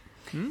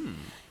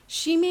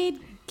 She made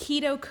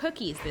keto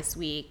cookies this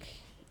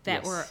week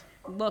that Yes.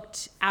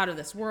 looked out of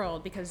this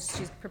world because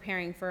she's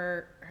preparing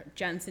for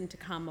Jensen to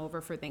come over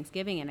for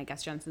Thanksgiving, and I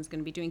guess Jensen's going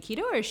to be doing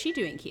keto, or is she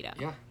doing keto?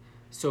 Yeah.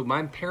 So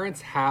my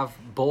parents have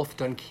both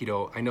done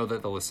keto. I know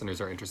that the listeners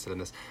are interested in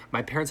this.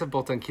 My parents have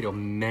both done keto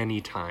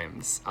many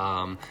times,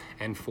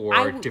 and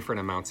for different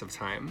amounts of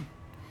time.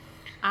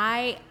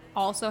 I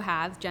also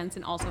have,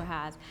 Jensen also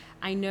has.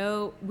 I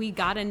know we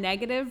got a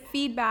negative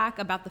feedback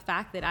about the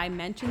fact that I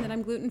mentioned that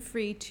I'm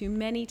gluten-free too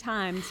many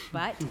times,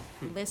 but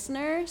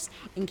listeners,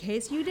 in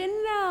case you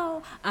didn't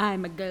know,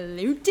 I'm a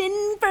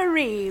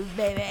gluten-free,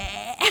 baby.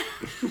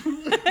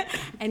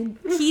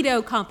 And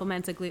keto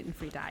complements a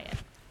gluten-free diet.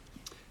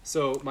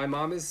 So my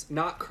mom is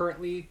not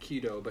currently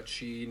keto, but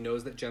she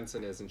knows that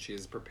Jensen is, and she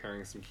is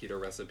preparing some keto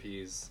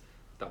recipes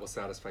that will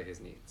satisfy his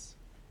needs.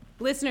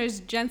 Listeners,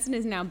 Jensen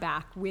is now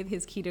back with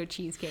his keto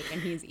cheesecake,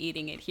 and he's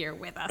eating it here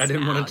with us. I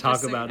didn't now, want to talk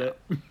just so you about know.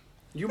 it.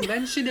 You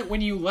mentioned it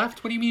when you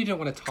left. What do you mean you don't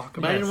want to talk But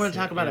about I it? didn't want to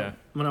talk about Yeah. it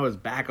when I was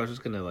back. I was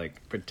just gonna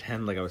like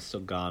pretend like I was still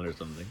gone or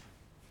something.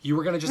 You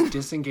were going to just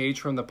disengage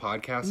from the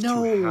podcast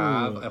No. to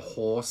have a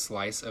whole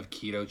slice of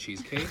keto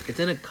cheesecake? It's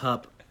in a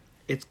cup.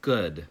 It's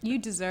good. You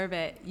deserve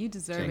it. You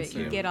deserve Thank it.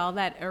 You you. get all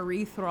that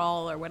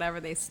erythritol or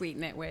whatever they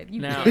sweeten it with. You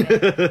Now- get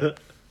it.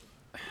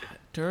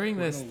 During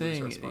this We're gonna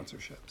lose thing, our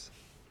sponsorships.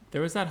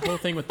 there was that whole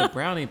thing with the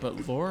brownie,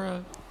 but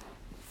Laura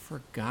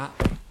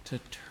forgot to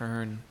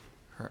turn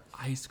her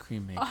ice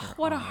cream maker Oh,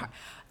 what a on.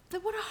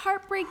 what a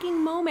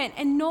heartbreaking moment.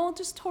 And Noel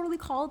just totally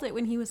called it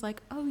when he was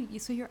like, "Oh,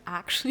 so you're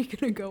actually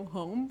gonna go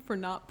home for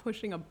not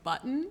pushing a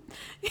button?"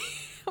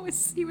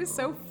 He was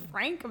so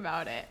frank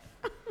about it.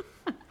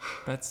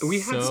 That's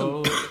We had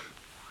so.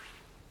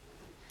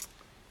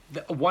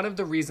 One of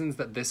the reasons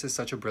that this is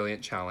such a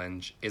brilliant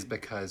challenge is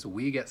because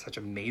we get such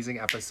amazing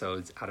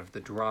episodes out of the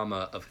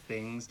drama of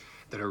things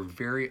that are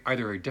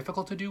either very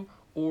difficult to do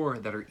or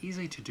that are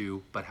easy to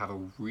do, but have a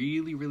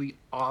really, really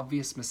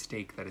obvious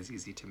mistake that is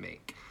easy to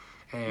make.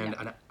 And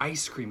Yeah. an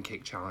ice cream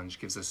cake challenge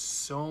gives us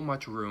so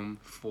much room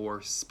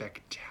for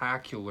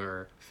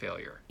spectacular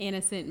failure.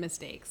 Innocent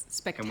mistakes, we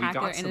spectacular,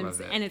 got some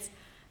innocent, of it.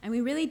 and we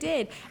really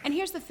did. And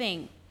here's the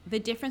thing: the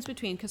difference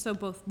between because so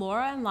both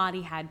Laura and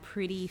Lottie had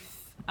pretty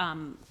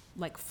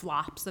like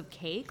flops of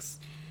cakes,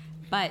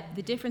 but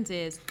the difference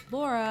is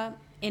Laura,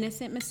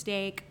 innocent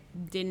mistake,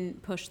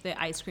 didn't push the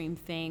ice cream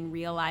thing,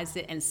 realized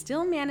it, and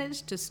still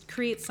managed to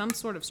create some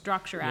sort of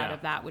structure out Yeah.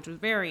 of that, which was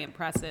very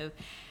impressive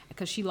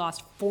because she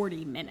lost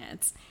 40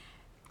 minutes.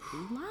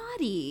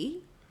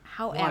 Lottie,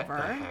 however,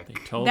 What the heck? They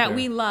told that her.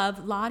 we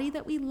love, Lottie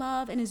that we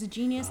love and is a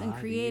genius and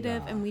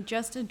creative and we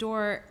just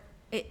adore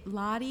it.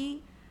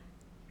 Lottie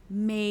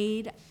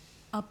made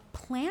a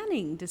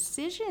planning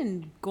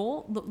decision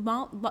goal.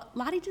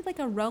 Lottie did like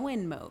a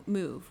Rowan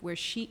move where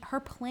her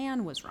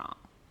plan was wrong.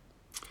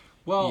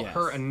 Well, Yes.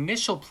 her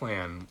initial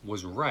plan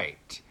was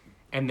right.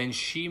 And then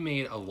she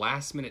made a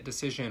last minute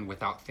decision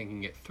without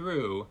thinking it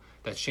through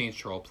that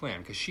changed her whole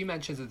plan. Because she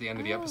mentions at the end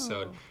of the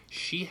episode,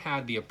 she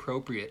had the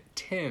appropriate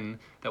tin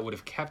that would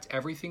have kept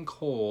everything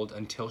cold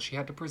until she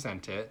had to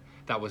present it,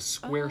 that was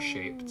square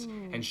shaped.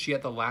 And she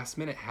at the last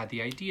minute had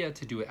the idea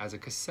to do it as a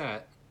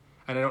cassette.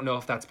 And I don't know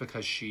if that's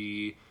because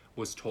she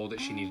was told that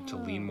she needed to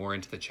lean more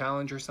into the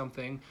challenge or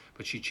something,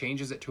 but she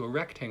changes it to a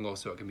rectangle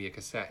so it can be a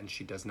cassette, and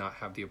she does not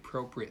have the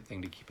appropriate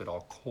thing to keep it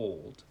all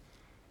cold.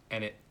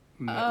 And it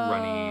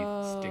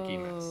runny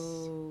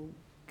stickiness.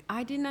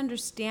 I didn't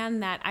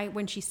understand that.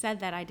 When she said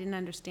that, I didn't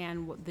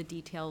understand what the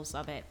details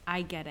of it.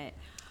 I get it.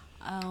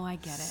 Oh, I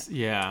get it.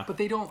 Yeah. But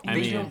they don't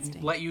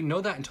Interesting. let you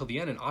know that until the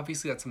end, and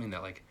obviously that's something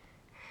that like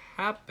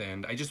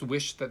happened. I just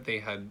wish that they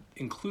had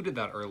included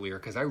that earlier,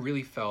 because I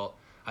really felt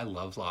I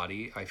love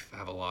Lottie. I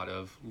have a lot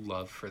of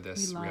love for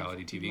this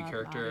reality TV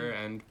character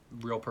Lottie. and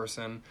real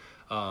person.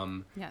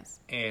 Yes.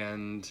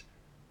 And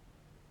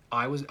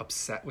I was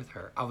upset with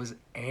her. I was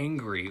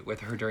angry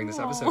with her during this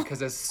episode,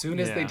 because as soon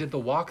as they Yeah. did the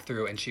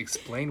walkthrough and she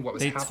explained what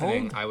was They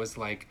happening, told- I was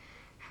like,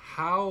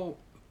 how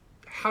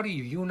do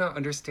you not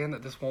understand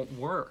that this won't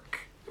work?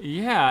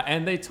 Yeah,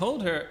 and they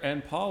told her,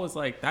 and Paul was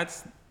like,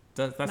 that's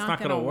not Not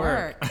gonna gonna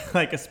work.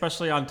 Like,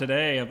 especially on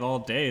today of all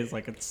days,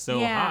 like, it's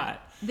so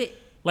hot.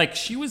 Like,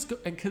 she was,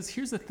 because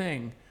here's the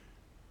thing,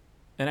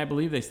 and I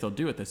believe they still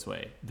do it this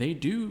way. They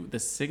do the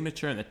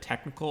signature and the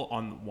technical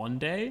on one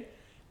day,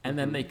 and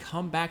then they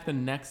come back the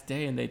next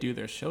day and they do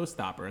their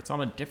showstopper. It's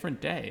on a different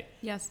day.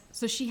 Yes.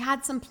 So she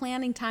had some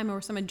planning time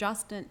or some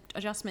adjustment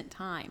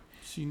time.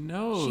 She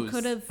knows.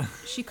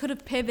 She could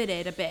have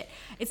pivoted a bit.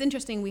 It's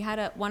interesting. We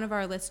had one of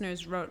our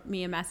listeners wrote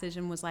me a message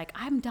and was like,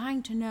 "I'm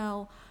dying to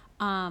know,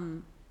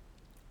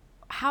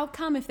 how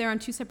come if they're on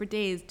 2 separate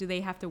days, do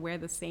they have to wear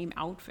the same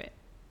outfit?"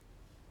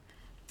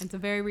 It's a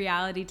very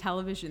reality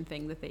television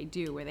thing that they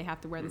do, where they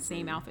have to wear the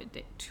same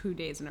outfit 2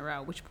 days in a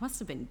row, which must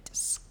have been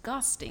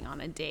disgusting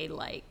on a day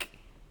like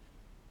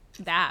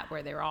that,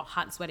 where they were all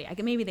hot and sweaty.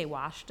 Maybe they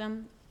washed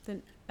them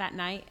that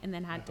night and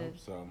then had to.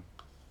 So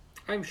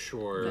I'm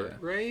sure, Yeah.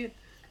 right?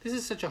 This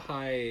is such a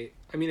high.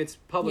 I mean, it's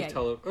public Yeah.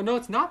 television. Oh, no,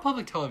 it's not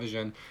public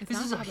television. It's This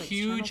not is a public, it's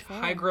huge,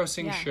 Channel 4.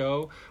 high-grossing Yeah.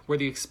 show where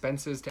the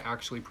expenses to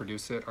actually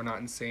produce it are not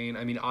insane.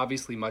 I mean,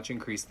 obviously, much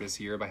increased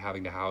this year by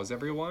having to house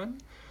everyone,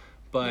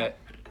 but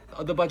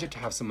the budget to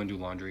have someone do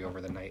laundry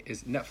over the night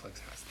is Netflix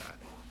has that.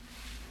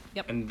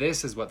 Yep. And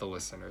this is what the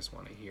listeners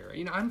want to hear.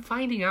 You know, I'm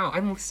finding out.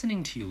 I'm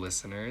listening to you,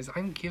 listeners.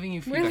 I'm giving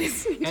you feedback. We're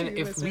listening to and you,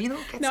 if listeners. we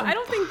don't get No, some I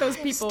don't think those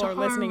people are 5-star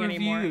listening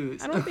anymore.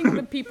 reviews- I don't think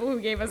the people who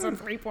gave us a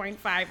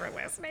 3.5 are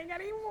listening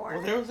anymore.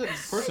 well, there was a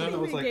person I that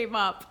think was they like gave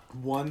up.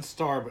 1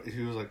 star, but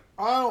he was like,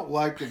 I don't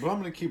like it, but I'm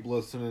gonna keep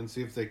listening and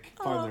see if they can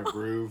find their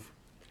groove.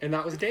 And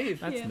that was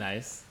Dave. That's Yeah.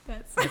 nice.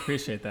 That's I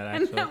appreciate that,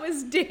 and actually. that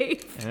was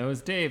Dave. And it was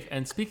Dave.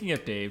 And speaking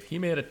of Dave, he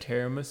made a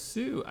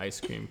tiramisu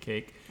ice cream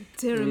cake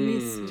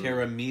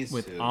Tiramisu.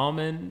 with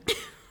almond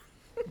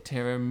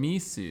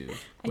tiramisu.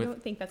 I With,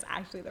 don't think that's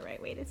actually the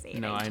right way to say it.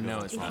 no, I know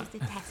it's not. the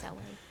Tessa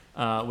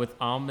way. With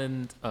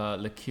almond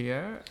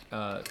liqueur,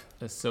 a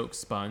soaked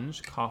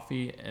sponge,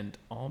 coffee, and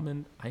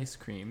almond ice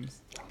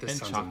creams, This and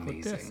sounds chocolate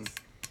amazing. discs.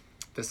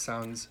 This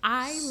sounds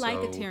I like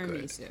a so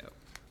tiramisu.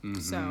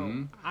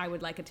 So I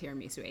would like a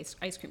tiramisu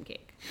ice cream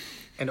cake.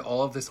 And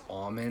all of this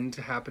almond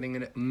happening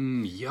in it.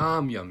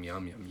 Yum, yum,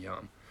 yum, yum,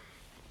 yum.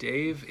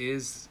 Dave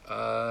is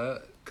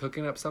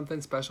cooking up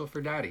something special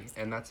for Daddy,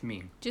 and that's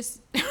me.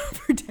 Just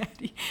for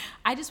Daddy.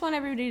 I just want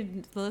everybody,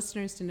 the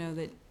listeners, to know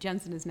that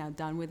Jensen is now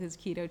done with his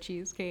keto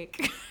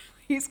cheesecake.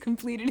 He's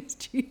completed his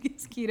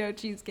keto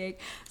cheesecake.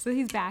 So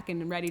he's back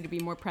and ready to be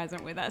more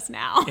present with us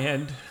now.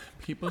 And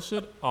people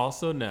should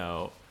also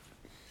know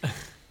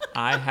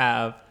I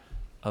have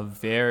a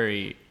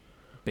very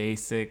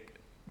basic,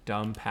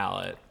 dumb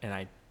palate, and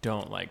I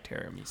don't like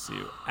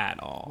tiramisu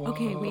at all.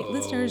 Okay, wait,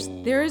 listeners,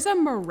 there is a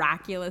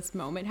miraculous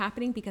moment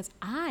happening because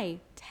I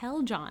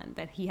tell John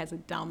that he has a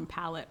dumb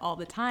palate all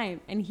the time,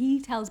 and he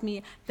tells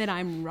me that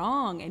I'm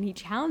wrong, and he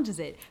challenges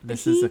it. But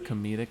This is he a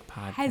comedic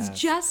podcast. has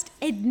just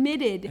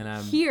admitted And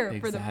I'm here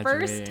for the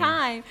first exaggerating.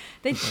 time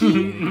that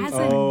he has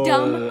a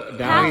dumb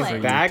now he's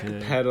palate.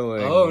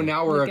 backpedaling. Oh,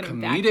 now we're a Look at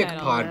him comedic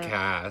backpedal.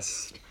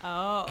 podcast.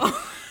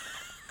 Oh.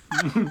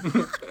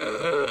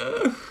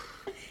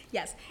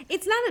 Yes,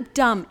 it's not a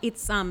dumb,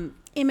 it's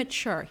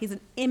immature. He's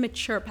an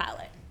immature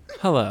palate.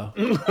 Hello.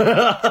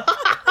 I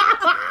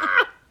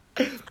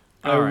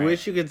All right.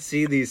 wish you could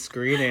see these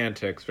screen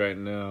antics right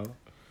now.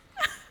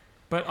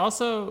 But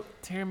also,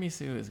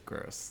 tiramisu is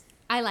gross.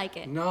 I like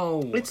it.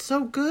 No. It's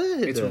so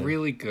good. It's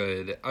really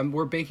good.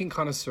 We're baking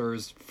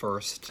connoisseurs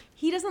first.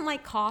 He doesn't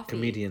like coffee.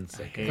 Comedian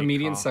second. Hate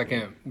Comedian coffee.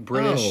 second.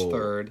 British Oh.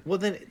 third. Well,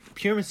 then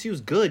tiramisu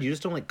is good. You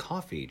just don't like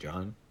coffee,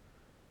 John.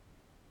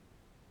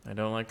 I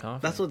don't like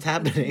coffee. That's what's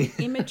happening.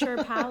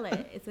 Immature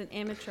palate. It's an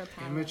immature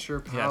palate. Immature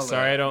palate. Yeah,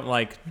 sorry, I don't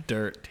like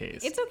dirt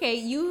taste. It's okay.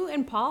 You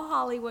and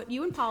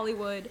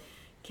Pollywood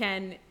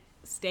can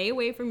stay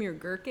away from your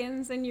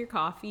gherkins and your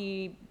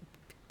coffee.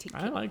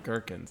 I like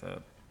gherkins,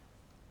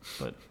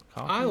 but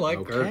coffee. I like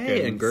Okay,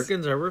 gherkins. and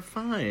gherkins are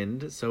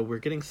refined, so we're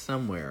getting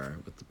somewhere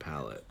with the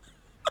palate.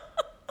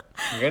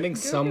 We're getting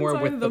somewhere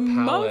Gherkins with are the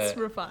most palate.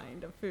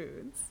 refined of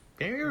foods.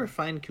 Very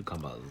refined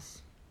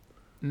cucumbers.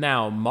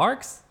 Now,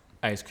 Mark's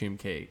ice cream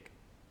cake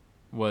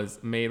was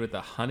made with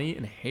a honey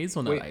and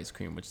hazelnut Wait, ice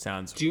cream, which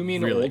sounds Do you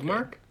mean really old good.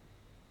 Mark?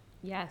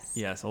 Yes.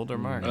 Yes, older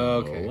Mark.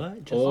 Okay.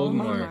 What? Just Old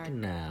Mark. Mark.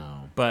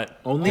 now. But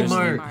Only there's-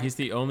 Mark. He's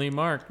the only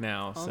Mark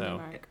now. Only so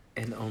Mark.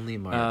 And only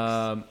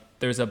marks.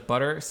 There's a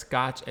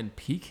butterscotch and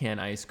pecan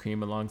ice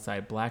cream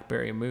alongside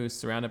blackberry mousse,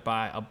 surrounded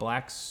by a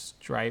black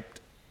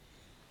striped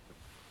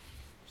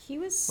He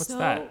was What's so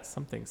that?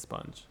 Something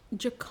sponge.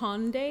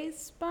 Jaconde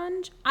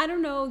sponge. I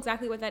don't know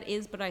exactly what that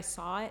is, but I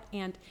saw it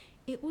and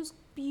it was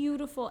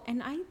beautiful.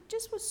 And I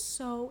just was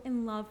so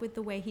in love with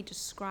the way he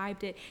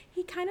described it.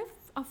 He kind of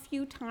a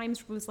few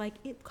times was like,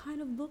 it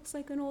kind of looks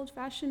like an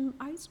old-fashioned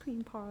ice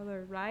cream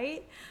parlor,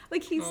 right?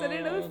 Like he said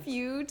it a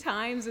few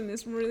times in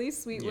this really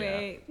sweet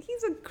way.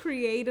 He's a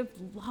creative,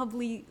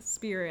 lovely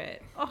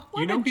spirit. Oh,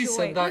 what You know, a he joy.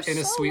 said that We're in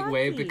a so sweet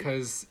way lucky.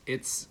 because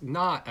it's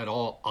not at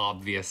all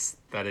obvious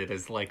that it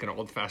is like an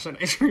old-fashioned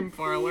ice cream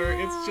parlor.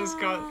 It's just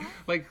got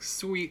like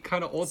sweet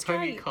kind of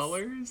old-timey Stripes.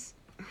 colors.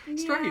 Yeah.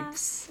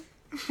 Stripes.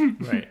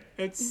 Right.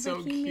 It's But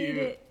so he made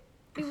cute.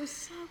 it was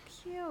so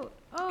cute.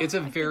 Oh, It's a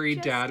I could very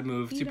just dad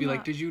move eat to be him like,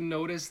 up. did you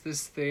notice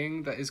this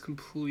thing that is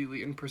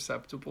completely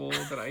imperceptible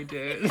that I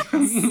did?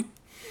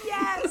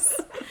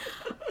 Yes.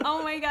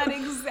 Oh my god,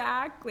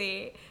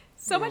 exactly.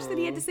 So much that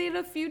he had to say it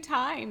a few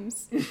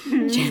times.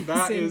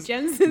 That is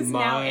Jensen's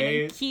now in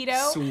a my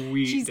keto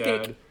sweet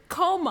cheesecake dad.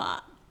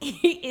 coma.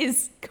 He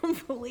is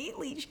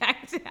completely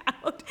checked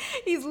out.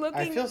 He's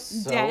looking feel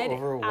so dead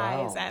overwhelmed.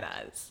 eyes at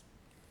us.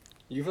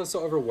 You feel so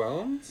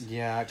overwhelmed?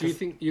 Yeah. Do you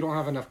think you don't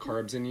have enough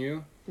carbs in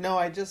you? No,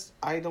 I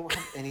don't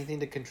have anything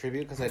to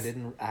contribute because I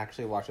didn't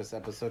actually watch this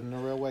episode in a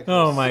real way. 'cause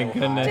Oh it was my so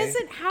goodness. high.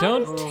 Doesn't how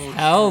Don't does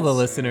tell the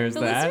listeners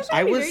the that. listeners are I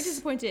gonna be very was-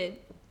 disappointed.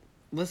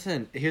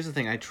 Listen, here's the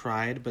thing. I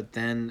tried, but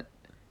then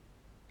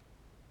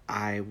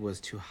I was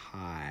too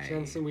high.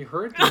 Jensen, we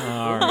heard you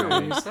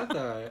when you said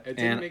that. It didn't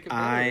And make it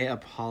I better.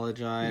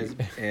 apologize.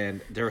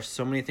 And there are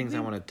so many things I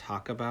want to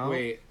talk about.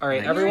 Wait, all right,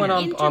 And I everyone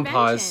can't. on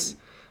pause.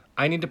 Intervention.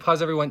 I need to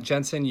pause everyone.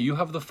 Jensen, you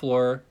have the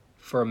floor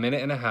for a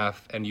minute and a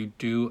half, and you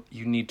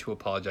need to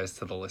apologize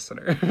to the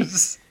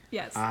listeners.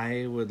 Yes.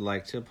 I would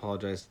like to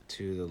apologize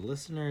to the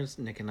listeners.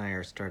 Nick and I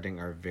are starting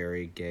our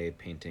very gay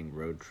painting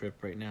road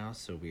trip right now,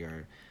 so we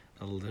are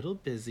a little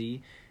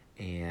busy.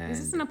 And Is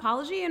this an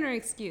apology and an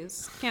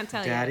excuse? Can't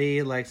tell you.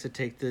 Daddy likes to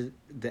take the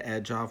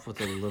edge off with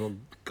a little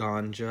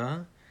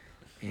ganja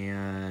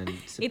and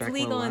sit It's back and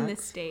legal in relax.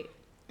 this state.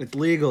 It's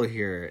legal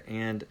here.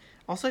 And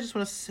also, I just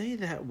want to say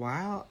that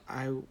while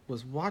I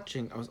was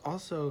watching, I was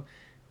also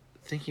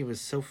thinking it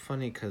was so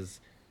funny because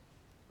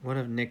one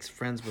of Nick's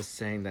friends was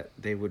saying that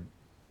they would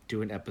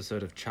do an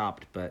episode of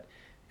Chopped, but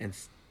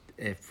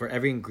if for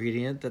every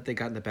ingredient that they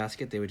got in the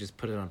basket, they would just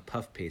put it on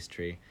puff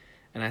pastry.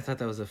 And I thought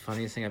that was the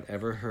funniest thing I've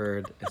ever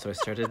heard. And so I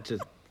started to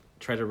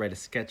try to write a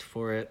sketch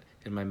for it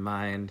in my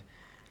mind.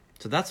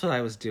 So that's what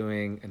I was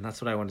doing, and that's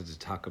what I wanted to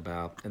talk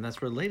about. And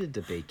that's related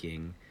to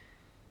baking.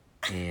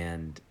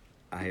 And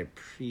I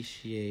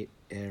appreciate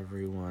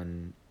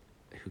everyone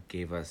who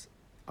gave us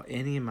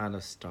any amount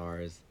of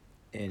stars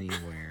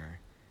anywhere.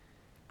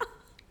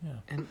 Yeah.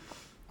 And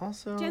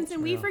also,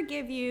 Jensen, we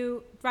forgive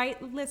you. Right,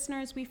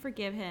 listeners? We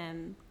forgive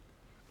him.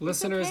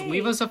 Listeners, okay.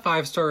 leave us a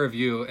 5-star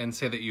review and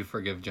say that you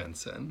forgive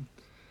Jensen.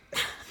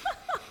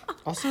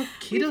 also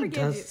keto forgive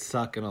does you.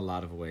 suck in a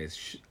lot of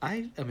ways.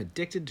 I am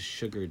addicted to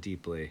sugar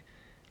deeply.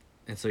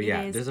 And so, It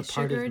yeah, is. there's a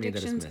part Sugar of me that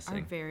is addictions missing.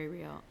 are very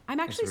real. I'm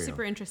actually real.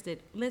 super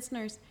interested.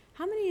 Listeners,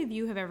 how many of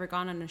you have ever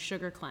gone on a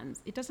sugar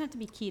cleanse? It doesn't have to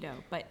be keto,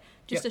 but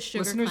just a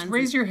sugar listeners, cleanse.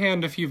 raise your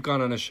hand if you've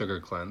gone on a sugar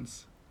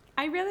cleanse.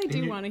 I really do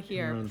your- want to in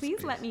hear. your own Please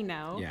space. let me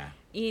know. Yeah.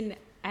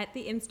 At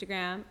the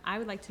Instagram. I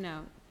would like to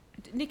know.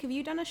 Nick, have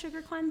you done a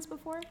sugar cleanse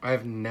before?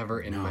 I've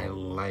never in my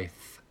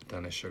life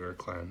done a sugar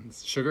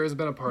cleanse. Sugar has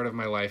been a part of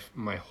my life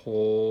my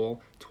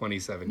whole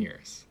 27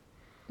 years.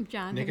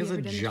 John, Nick have is you a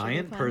ever done sugar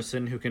giant cleanse?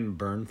 person who can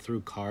burn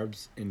through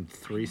carbs in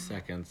 3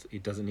 seconds. He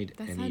doesn't need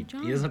That's any. not He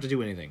John. doesn't have to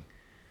do anything.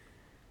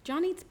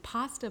 John eats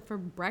pasta for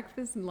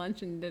breakfast,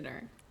 lunch, and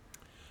dinner.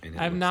 And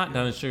it I've looks not good.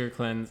 done a sugar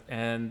cleanse,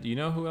 and you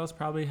know who else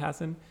probably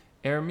hasn't?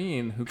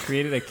 Ermine, who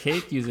created a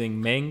cake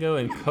using mango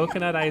and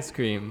coconut ice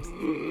creams,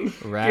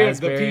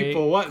 raspberry,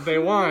 what they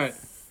want.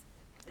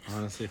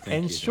 Honestly, thank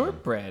and you. John.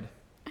 shortbread.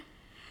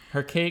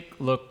 Her cake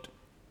looked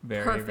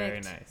very, Perfect. very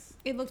nice.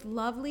 It looked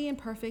lovely and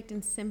perfect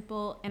and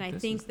simple, and I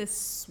This think is- the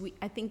sweet.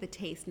 I think the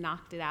taste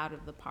knocked it out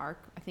of the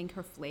park. I think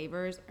her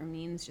flavors.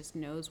 Ermine's just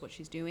knows what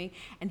she's doing.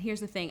 And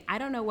here's the thing: I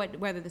don't know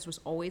whether this was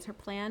always her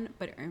plan,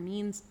 but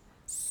Ermine's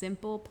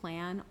simple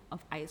plan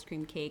of ice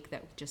cream cake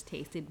that just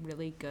tasted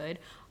really good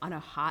on a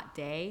hot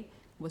day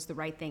was the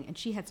right thing. And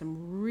she had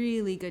some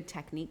really good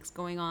techniques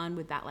going on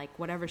with that, like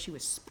whatever she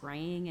was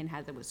spraying and how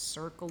it was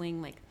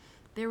circling. Like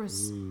there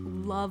was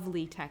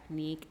lovely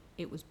technique.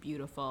 It was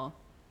beautiful.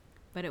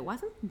 But it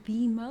wasn't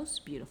the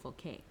most beautiful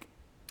cake.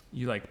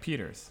 You like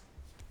Peter's?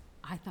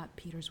 I thought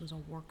Peter's was a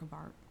work of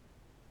art.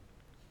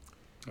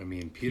 I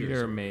mean,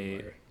 Peter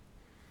made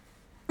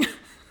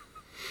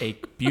a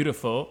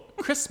beautiful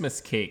Christmas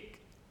cake.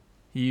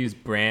 He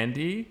used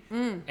brandy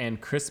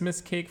and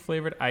Christmas cake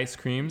flavored ice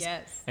creams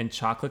Yes. and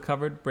chocolate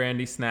covered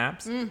brandy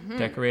snaps,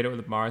 decorated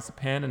with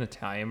marzipan and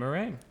Italian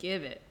meringue.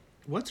 Give it.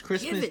 What's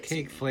Christmas it to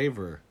cake me.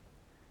 flavor?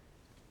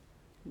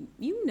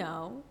 You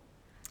know.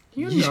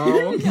 You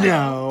know.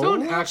 No.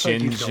 Don't act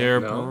like you Ginger,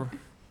 don't know.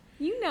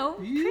 You know.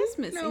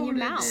 Christmas in your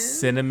mouth.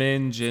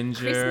 cinnamon, ginger.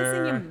 Christmas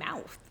in your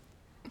mouth.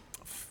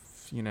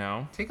 You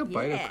know, Take a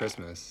bite of Yeah.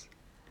 Christmas.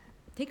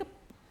 Take a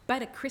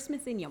bite of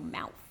Christmas in your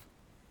mouth.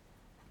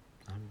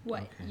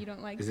 What? Okay. You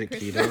don't like Is it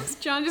Christmas?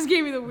 John just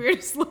gave me the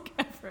weirdest look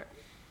ever.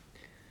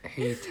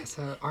 Hey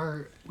Tessa,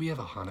 we have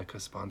a Hanukkah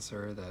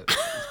sponsor that is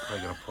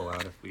probably gonna pull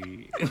out if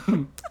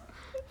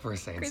we're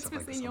saying stuff Christmas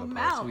like this in on your the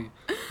mouth. pod.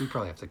 So we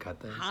probably have to cut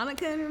this.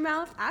 Hanukkah in your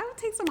mouth? I will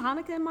take some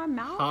Hanukkah in my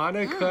mouth.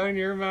 Hanukkah in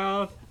your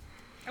mouth.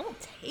 I will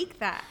take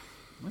that.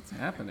 What's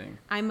happening?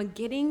 I'm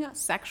getting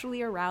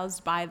sexually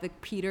aroused by the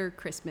Peter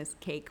Christmas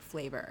cake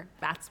flavor.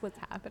 That's what's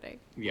happening.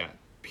 Yeah,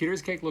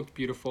 Peter's cake looked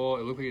beautiful.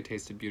 It looked like it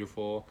tasted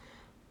beautiful.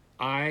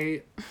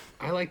 I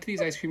liked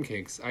these ice cream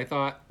cakes.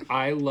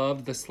 I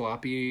loved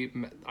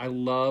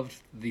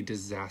the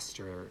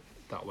disaster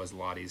that was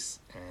Lottie's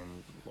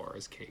and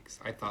Laura's cakes.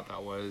 I thought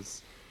that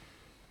was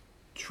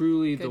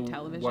truly Good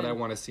television. what I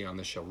want to see on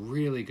the show.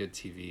 Really good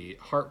TV.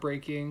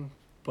 Heartbreaking,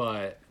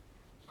 but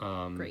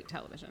Great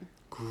television.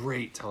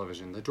 great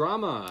television. The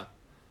drama.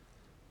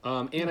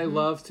 And I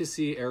love to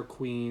see Air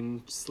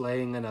Queen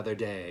slaying another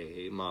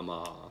day,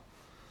 mama.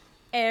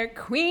 Air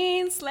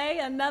Queen, slay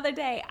another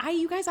day.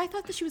 You guys, I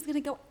thought that she was going to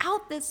go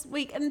out this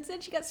week, and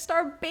instead she got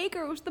Star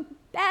Baker. It was the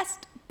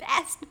best.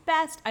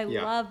 I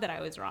Yeah. love that I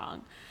was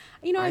wrong.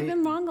 I've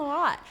been wrong a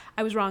lot.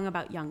 I was wrong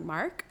about young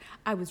Mark.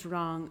 I was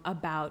wrong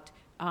about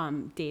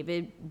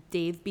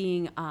Dave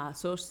being a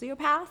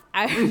sociopath.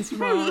 I was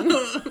wrong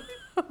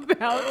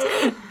about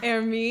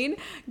Ermine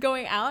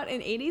going out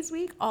in 80's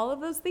week. All of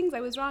those things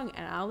I was wrong,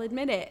 and I'll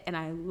admit it. And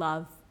I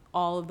love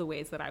all of the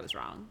ways that I was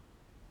wrong.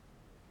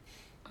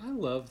 I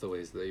love the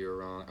ways that you're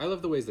wrong. I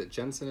love the ways that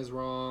Jensen is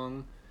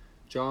wrong.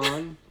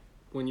 John,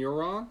 when you're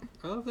wrong,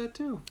 I love that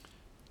too.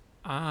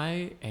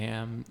 I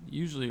am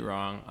usually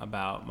wrong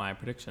about my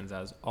predictions,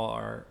 as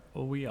are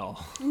we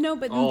all. No,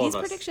 but All these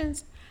of us.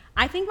 predictions,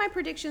 I think my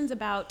predictions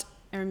about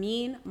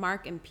Ermine,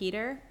 Mark, and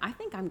Peter, I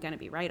think I'm going to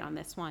be right on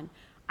this one.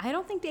 I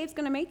don't think Dave's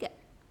going to make it.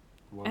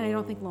 Whoa. And I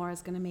don't think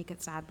Laura's going to make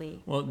it,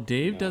 sadly. Well,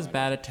 Dave does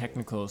bad at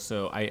technicals,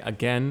 so I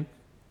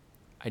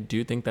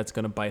do think that's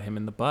going to bite him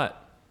in the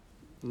butt.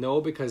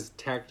 No, because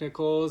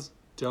technicals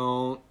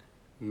don't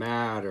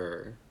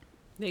matter.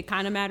 They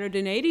kind of mattered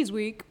in 80's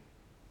week.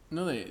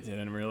 No, they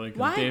didn't really,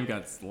 Why? because Dave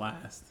got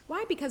last.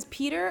 Why? Because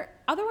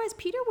otherwise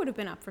Peter would have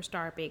been up for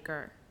Star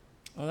Baker.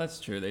 Oh, that's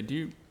true. They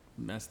do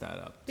mess that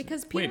up.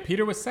 Because Wait,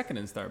 Peter was second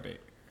in Starbait.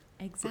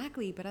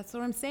 Exactly, but that's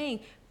what I'm saying.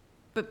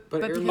 But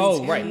Ermine- because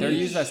Oh, right. They're Ermine-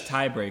 used as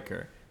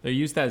tiebreaker. They're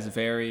used as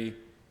very,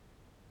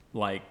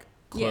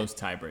 close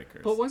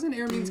tiebreakers. But wasn't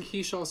Ermine's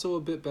quiche also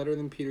a bit better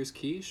than Peter's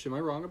quiche? Am I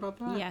wrong about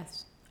that?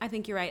 Yes, I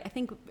think you're right. I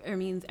think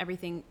Ermine's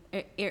everything.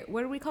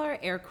 What do we call her?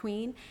 Air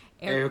Queen.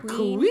 Air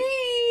Queen,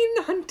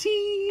 Air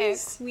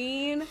hunties.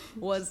 Queen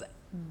was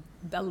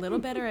a little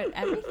better at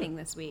everything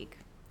this week.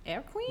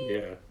 Air Queen?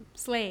 Yeah.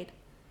 Slayed.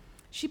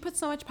 She put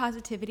so much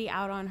positivity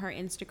out on her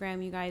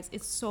Instagram, you guys.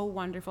 It's so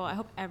wonderful. I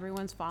hope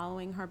everyone's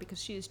following her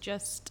because she is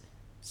just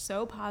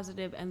so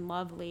positive and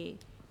lovely.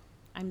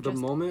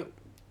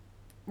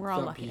 We're all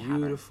That lucky to have her.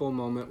 beautiful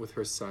moment with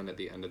her son at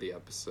the end of the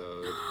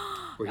episode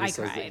where he I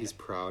says that cried. he's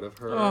proud of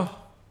her. Oh,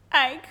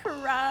 I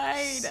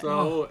cried.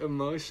 So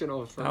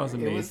emotional for That was me.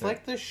 amazing. It was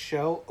like the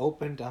show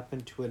opened up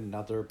into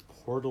another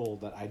portal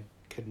that I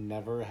could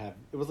never have.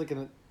 It was like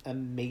an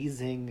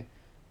amazing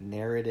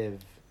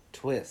narrative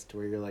twist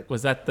where you're like,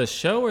 was that the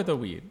show or the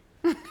weed?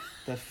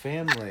 the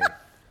family.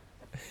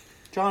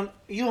 John,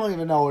 you don't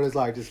even know what it's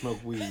like to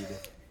smoke weed.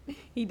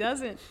 He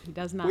doesn't. He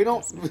does not. We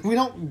listen.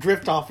 don't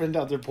drift off into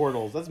other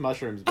portals. That's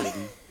mushrooms, baby.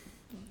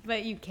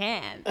 But you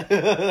can.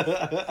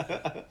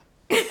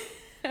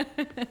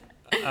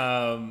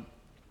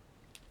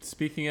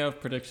 Speaking of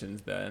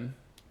predictions, then,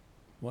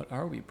 what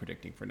are we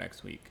predicting for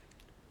next week?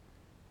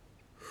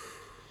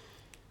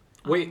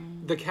 Wait,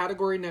 the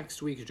category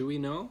next week, do we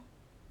know?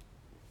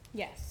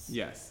 Yes.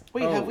 Yes.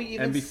 Wait, Oh, have we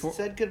even and before-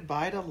 said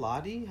goodbye to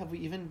Lottie? Have we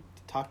even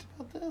talked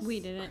about this? We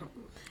didn't.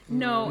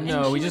 No. and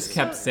No, she we was just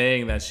kept so-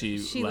 saying that she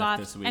She left left,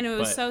 this week. and it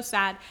was but- so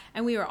sad,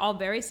 and we were all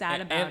very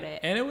sad about it.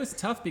 And it was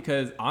tough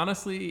because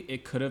honestly,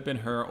 it could have been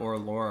her or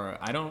Laura.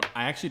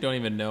 I actually don't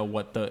even know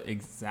what the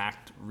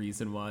exact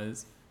reason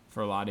was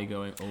for Lottie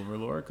going over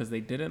Laura because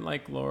they didn't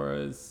like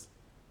Laura's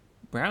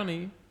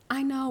brownie.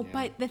 I know, Yeah.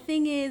 but the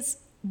thing is,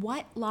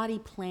 what Lottie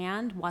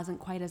planned wasn't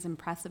quite as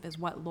impressive as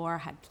what Laura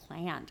had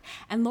planned.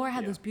 And Laura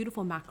had those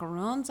beautiful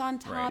macarons on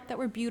top Right. that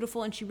were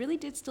beautiful, and she really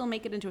did still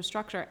make it into a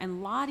structure.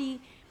 And Lottie,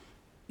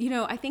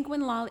 I think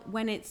when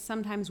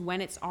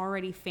it's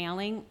already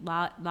failing,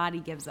 Lottie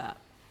gives up.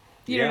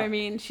 You know what I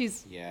mean?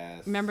 She's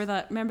Yes. remember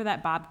that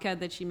babka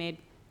that she made.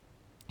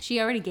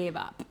 She already gave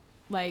up.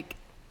 Like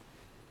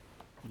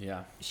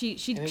Yeah. she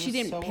And it was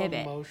didn't so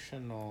pivot.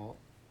 Emotional.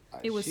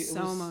 It was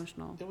so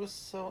emotional. It was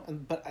so,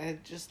 but I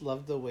just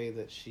loved the way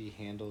that she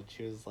handled.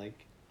 She was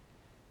like,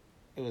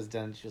 it was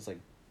done. She was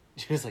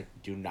like,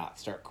 do not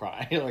start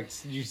crying. Like,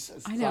 you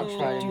stop I know.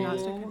 crying. Do not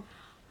start crying.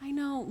 I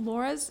know.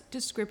 Laura's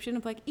description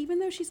of even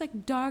though she's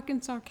dark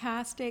and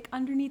sarcastic,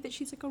 underneath it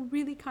she's a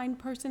really kind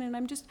person, and I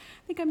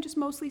think I'm just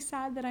mostly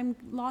sad that I'm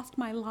lost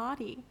my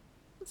Lottie.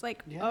 It's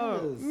like, Yes.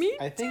 oh, me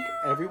I think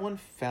everyone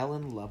fell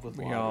in love with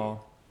We Lottie.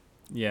 all.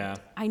 Yeah.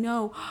 I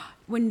know.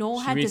 When Noel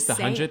She had to reached say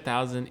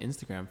 100,000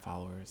 Instagram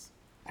followers.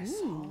 I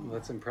saw.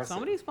 That's impressive.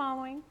 Somebody's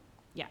following.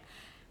 Yeah.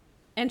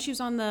 And she was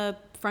on the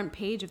front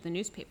page of the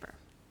newspaper.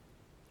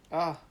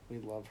 We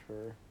love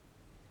her.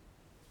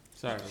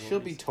 Sorry. She'll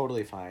be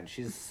totally fine.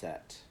 She's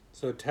set.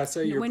 So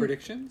Tessa, your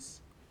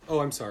predictions? Oh,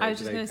 I'm sorry. I was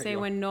just Did going to cut say, you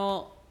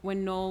off?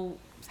 when Noel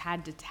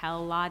had to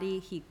tell Lottie,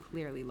 he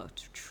clearly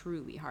looked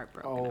truly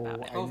heartbroken about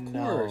it. Of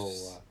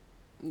course.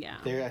 Yeah.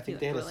 I think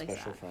they had a really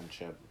special sad.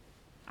 friendship.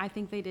 I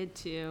think they did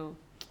too.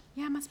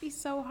 Yeah, it must be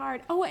so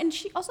hard. Oh, and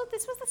she also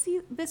this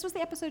was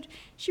the episode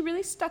she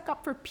really stuck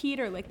up for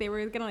Peter. Like they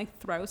were gonna like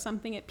throw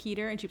something at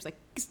Peter, and she was like,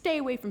 "Stay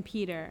away from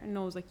Peter." And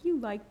Noel was like, "You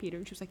like Peter?"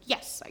 And she was like,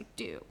 "Yes, I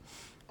do."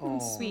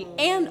 Sweet.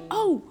 And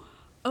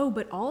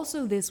but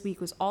also this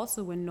week was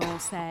also when Noel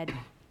said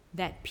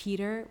that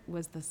Peter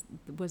was the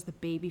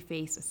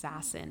babyface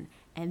assassin,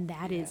 and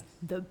that is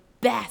the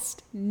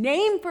best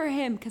name for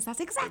him because that's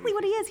exactly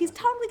what he is. He's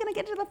totally gonna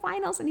get to the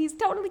finals, and he's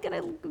totally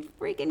gonna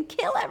freaking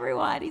kill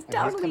everyone. He's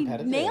totally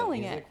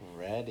nailing it. He's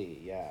like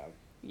ready,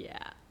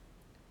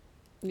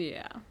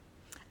 Yeah.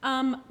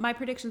 My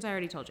predictions I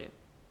already told you.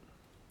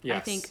 Yes. I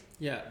think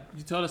Yeah,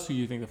 you told us who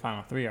you think the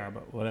final three are,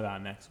 but what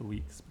about next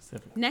week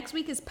specifically? next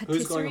week is patisserie.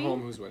 Who's going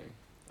home? Who's winning?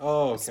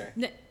 Oh, okay.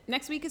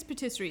 Next week is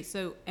patisserie.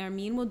 So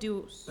Armin will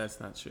do. That's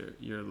not true.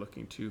 You're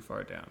looking too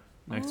far down.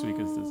 Next week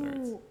is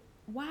desserts.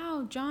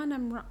 Wow,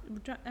 John,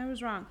 I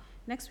was wrong.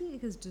 Next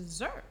week is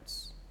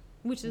desserts,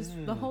 which is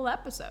the whole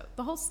episode.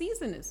 The whole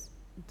season is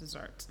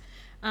desserts.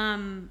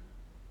 Don't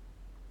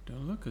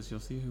look, because you'll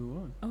see who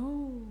won.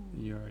 Oh.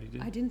 You already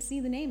did. I didn't see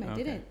the name. I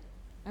Okay.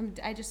 didn't.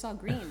 I just saw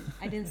green.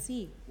 I didn't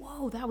see.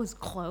 Whoa, that was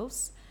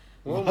close.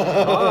 Oh my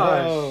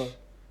gosh.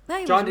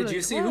 That John, was did really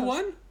you see who close.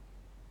 won?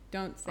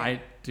 Don't say.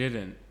 I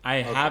didn't. I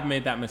have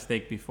made that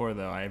mistake before,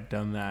 though. I've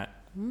done that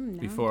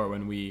before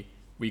when we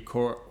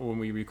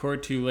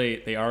record too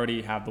late. They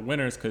already have the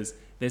winners because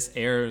this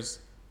airs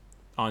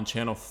on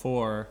Channel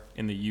 4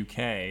 in the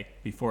UK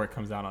before it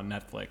comes out on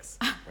Netflix.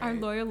 Our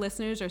loyal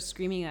listeners are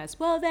screaming at us,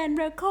 well, then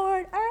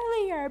record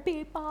earlier,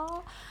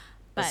 people.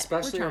 But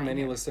Especially we're our trying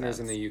many here, listeners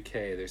in folks. the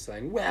UK. They're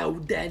saying, well,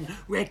 then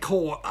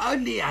record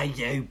earlier,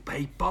 you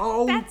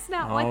people. That's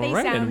not what All they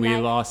right, sound and we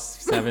like.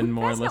 lost 7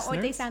 more That's listeners. not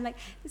what they sound like.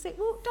 They say,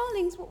 well,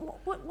 darlings,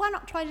 why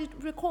not try to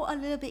record a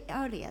little bit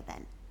earlier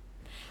then?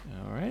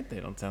 All right,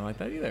 they don't sound like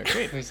that either.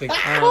 Great. It's like,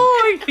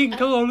 I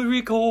think I'll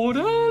record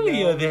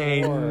earlier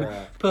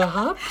then.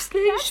 Perhaps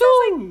they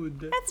should.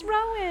 That's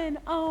Rowan.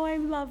 Oh, I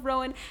love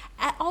Rowan.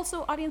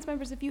 Also, audience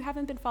members, if you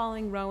haven't been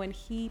following Rowan,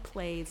 he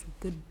plays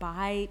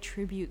goodbye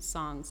tribute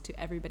songs to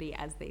everybody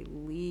as they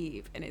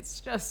leave. And it's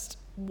just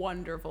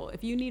wonderful.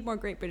 If you need more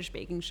Great British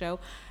Baking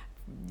Show,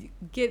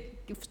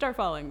 start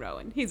following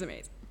Rowan. He's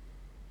amazing.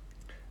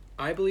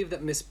 I believe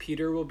that Miss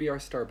Peter will be our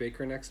star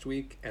baker next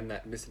week and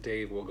that Miss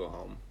Dave will go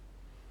home.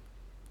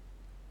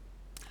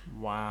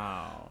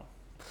 Wow.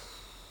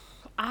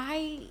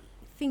 I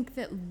think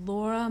that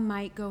Laura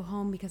might go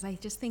home because I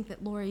just think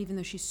that Laura, even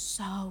though she's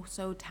so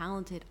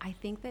talented, I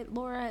think that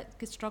Laura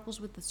struggles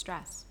with the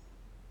stress.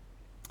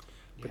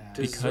 But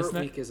Because dessert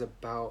week is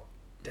about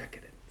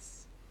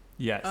decadence.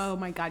 Yes. Oh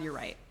my God, you're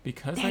right.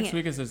 Because Dang next it.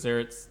 week is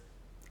desserts,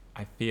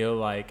 I feel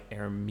like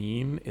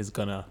Hermine is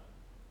going to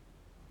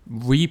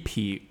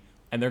repeat.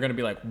 And they're going to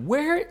be like,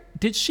 where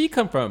did she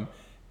come from?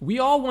 We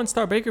all won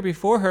Star Baker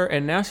before her,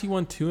 and now she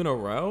won 2 in a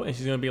row. And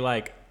she's going to be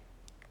like,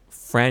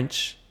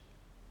 French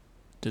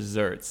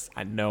desserts.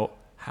 I know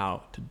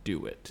how to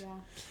do it. Yeah.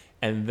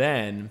 And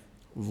then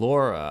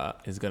Laura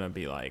is going to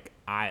be like,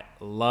 I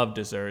love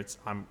desserts.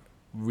 I'm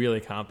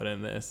really confident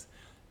in this.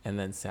 And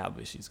then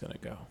sadly, she's going to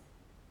go.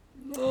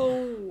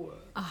 No.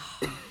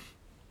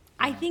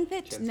 I think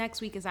that next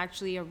week is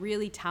actually a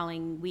really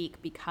telling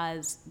week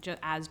because,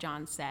 as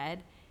John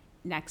said,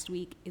 next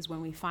week is when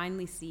we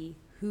finally see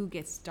who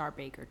gets Star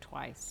Baker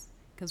twice.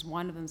 Because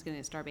one of them is going to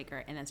get Star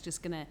Baker, and it's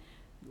just going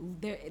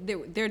to,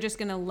 they're just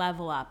going to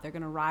level up. They're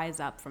going to rise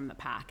up from the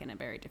pack in a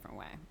very different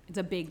way. It's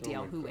a big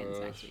deal who wins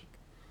next week.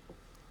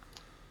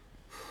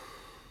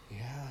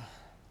 Yeah.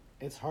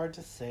 It's hard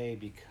to say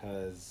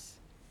because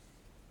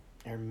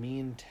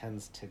Hermine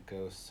tends to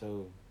go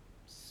so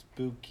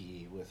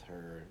spooky with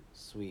her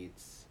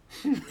sweets.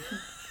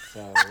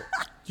 So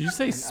Did you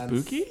say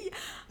spooky?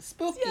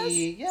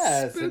 spooky,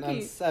 yes, and spooky.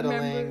 unsettling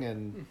Remember-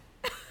 and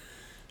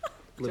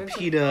Jensen,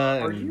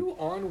 Lupita. Are and... you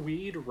on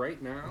weed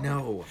right now?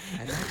 No,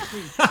 I'm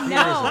actually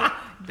No.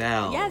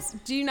 Bell. Yes.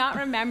 Do you not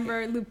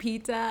remember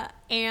Lupita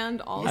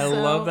and also I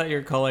love that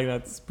you're calling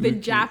that spooky. the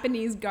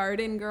Japanese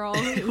garden girl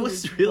who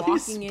was was really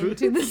walking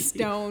into the spooky.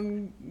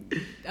 stone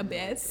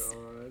abyss?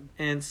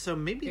 And so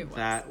maybe It was.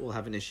 that will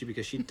have an issue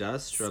because she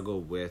does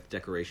struggle with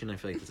decoration. I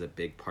feel like that's a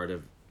big part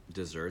of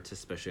desserts,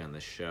 especially on the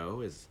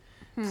show, is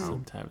how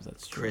Sometimes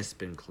that's true.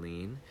 crisp and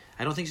clean.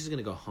 I don't think she's going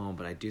to go home,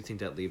 but I do think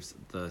that leaves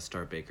the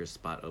Star Baker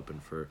spot open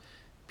for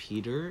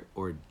Peter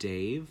or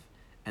Dave.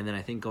 And then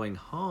I think going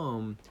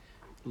home,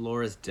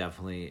 Laura's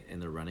definitely in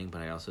the running,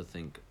 but I also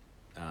think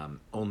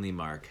only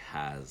Mark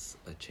has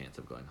a chance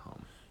of going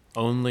home.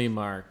 Only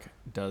Mark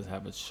does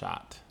have a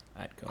shot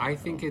at going I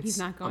think home. it's He's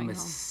not a going home.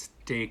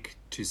 mistake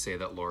to say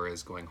that Laura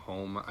is going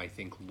home. I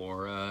think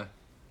Laura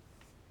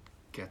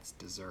gets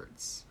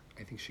desserts.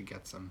 I think she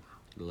gets them.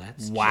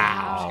 Let's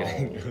Wow. Just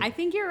kidding. I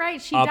think you're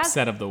right. She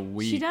Upset does, of the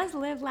week. She does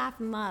live, laugh,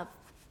 and love.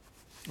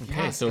 Okay,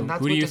 Yes, so and that's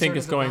who do what you think dessert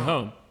is is going about.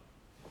 home?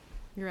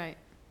 You're right.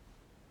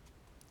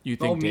 You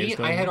think Me, Dave's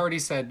going I had home? already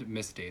said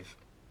Miss Dave.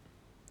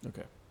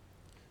 Okay.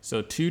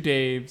 So 2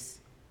 Daves,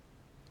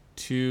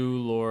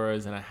 2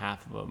 Lauras, and a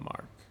half of a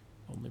Mark.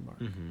 Only Mark.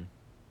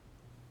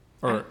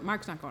 Or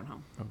Mark's not going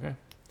home. okay.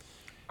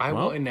 I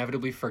Well- will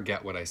inevitably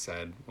forget what I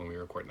said when we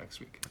record next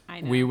week.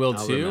 I know. We will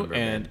I'll too. remember,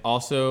 And babe.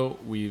 also,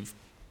 we've,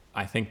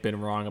 I think,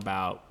 been wrong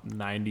about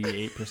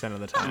 98%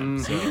 of the time.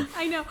 So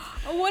I know.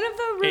 One of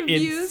the it's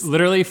reviews.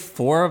 literally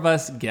 4 of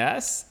us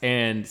guess,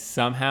 and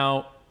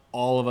somehow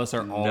all of us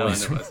are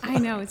always None of us. I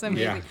know, it's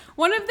amazing. Yeah.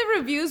 One of the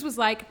reviews was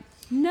like,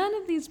 none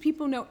of these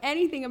people know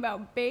anything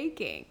about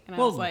baking. And I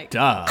was well, like,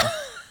 duh.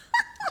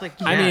 It's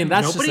like, I mean,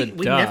 that's just a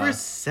we duh. never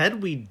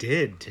said we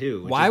did,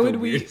 too. which Why is the would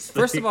we? weirdest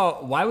First thing. of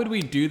all, why would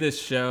we do this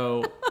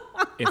show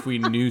if we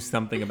knew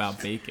something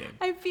about baking?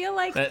 I feel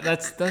like That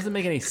doesn't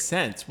make any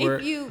sense. We're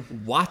you-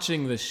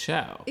 watching the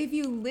show. if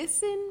you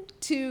listen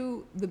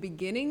to the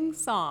beginning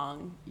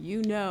song,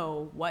 you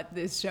know what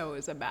this show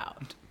is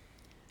about.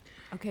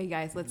 Okay,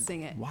 guys, let's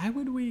sing it. Why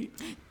would we?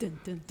 Dun,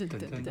 dun, dun, dun,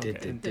 dun, dun, Okay.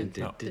 dun,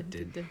 No. dun, dun,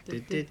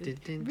 dun, dun,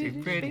 dun.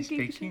 Great British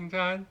Baking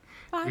Pod.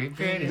 Great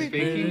British Great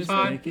Baking British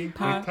Pod. Baking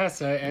Pod. With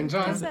Tessa and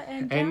John. Tessa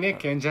and John. And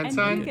Nick and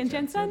Jensen. Nick and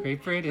Jensen.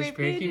 Great British Great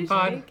Baking British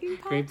Pod. Baking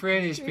Pod. Great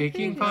British Great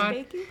Baking British Pod.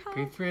 Baking Pod.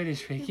 Great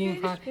British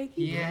Baking Pod. British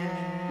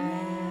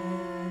Baking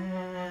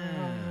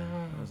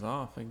I was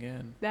off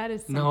again. That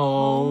is some No,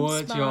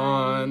 homespun.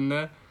 John.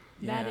 That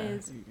Yeah.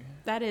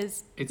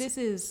 is, this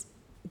is,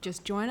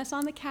 just join us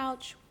on the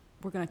couch.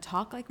 We're going to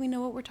talk like we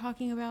know what we're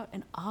talking about.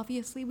 And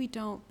obviously we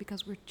don't,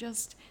 because we're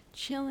just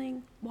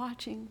chilling,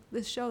 watching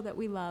this show that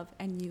we love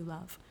and you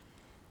love.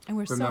 And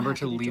we're Remember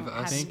so to happy leave join-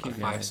 us have Thank a you,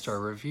 you. guys. 5-star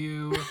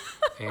review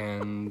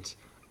and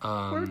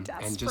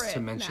just to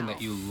desperate mention now.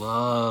 that you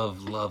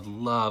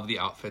love the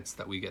outfits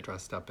that we get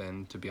dressed up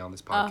in to be on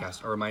this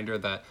podcast. A reminder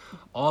that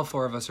all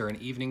 4 of us are in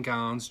evening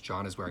gowns.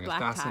 John is wearing Black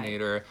a tie.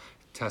 fascinator.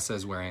 Tessa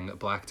is wearing a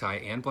black tie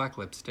and black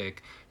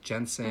lipstick.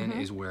 Jensen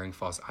is wearing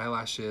false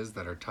eyelashes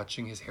that are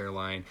touching his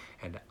hairline,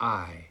 and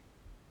I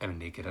am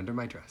naked under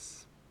my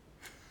dress.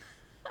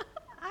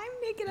 I'm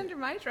naked under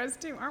my dress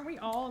too. Aren't we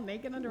all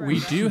naked under our We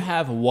dress? do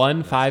have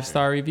 1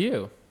 5-star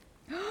review.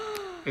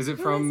 Is it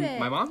Who from is it?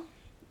 my mom?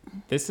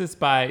 This is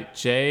by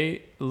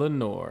Jay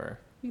Lenore.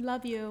 We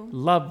love you.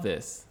 Love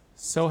this.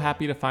 So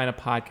happy to find a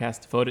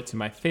podcast devoted to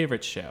my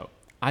favorite show.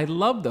 I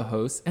love the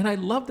hosts and I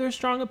love their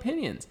strong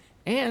opinions.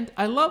 And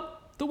I love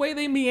the way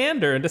they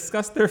meander and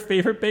discuss their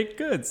favorite baked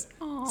goods.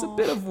 It's a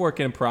bit of work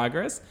in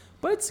progress,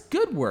 but it's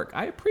good work.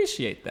 I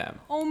appreciate them.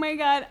 Oh my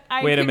God.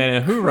 Wait a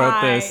minute, who wrote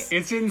cry. this?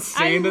 It's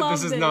insane that love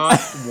this is this. not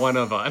one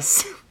of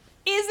us.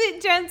 Is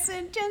it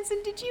Jensen?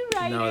 Jensen, did you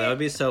write No, it? that would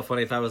be so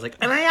funny if I was like,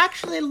 and I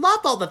actually love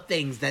all the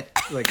things that.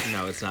 Like,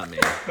 no, it's not me.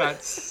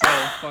 That's so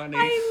funny.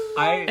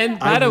 And I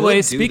by the would way,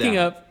 do speaking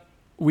that. of,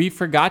 we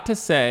forgot to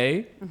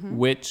say Mm-hmm.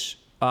 which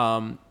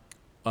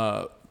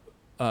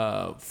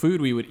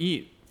food we would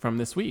eat from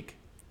this week.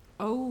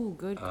 Oh,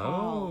 good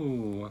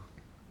call.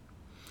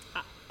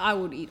 Oh. I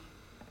would eat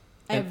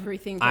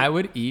everything. From- I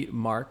would eat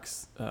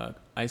Mark's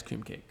ice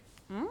cream cake.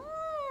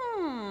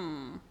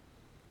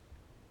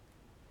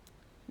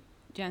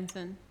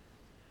 Jensen.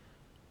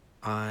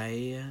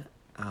 I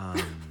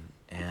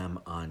am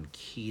on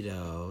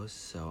keto,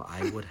 so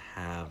I would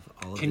have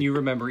all of Can the, you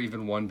remember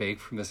even one bake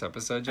from this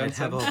episode, I'd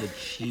Jensen? have all the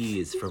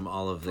cheese from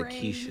all of the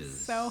Brain quiches. is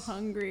so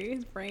hungry.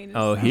 His brain is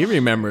Oh, so... he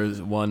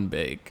remembers one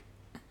bake.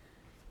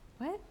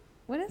 What?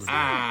 What is that?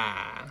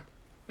 Ah.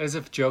 As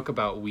if joke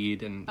about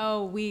weed and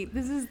Oh,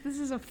 this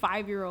is a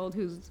 5-year-old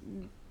who's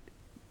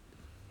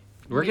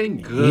we're getting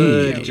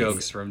good He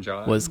jokes from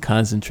John. Was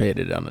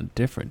concentrated on a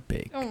different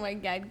bake. oh my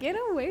God, get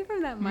away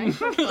from that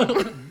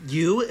microphone.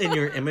 You and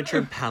your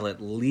immature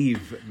palate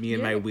leave me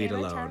and my You're weed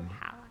immature alone.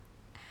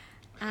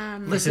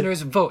 palate.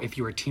 Listeners, vote if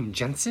you are Team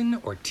Jensen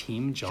or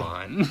Team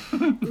John.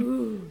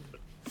 And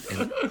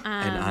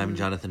I'm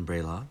Jonathan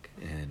Braylock,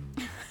 and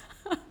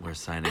we're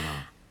signing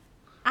off.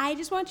 I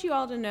just want you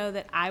all to know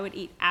that I would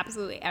eat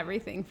absolutely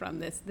everything from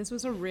this. This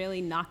was a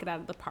really knock it out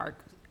of the park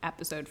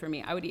episode for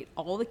me. I would eat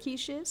all the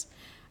quiches,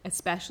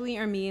 especially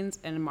Ermine's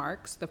and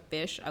Mark's, the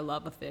fish. I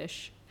love a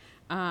fish.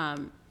 I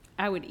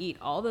would eat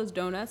all those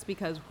donuts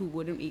because who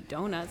wouldn't eat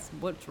donuts?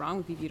 What's wrong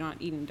with you if you're not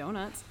eating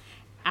donuts?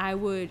 I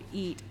would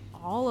eat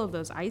all of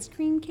those ice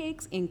cream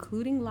cakes,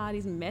 including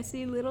Lottie's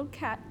messy little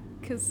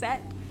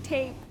cassette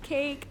tape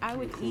cake. I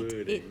would eat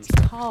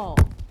it all.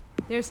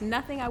 There's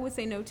nothing I would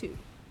say no to.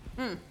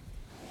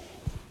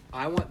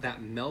 I want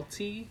that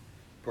melty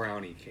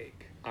brownie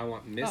cake. I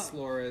want Miss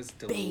Laura's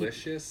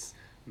delicious,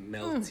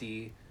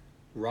 melty,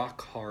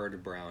 rock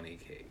hard brownie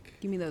cake.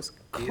 Give me those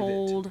Give it to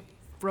cold, me.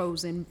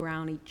 frozen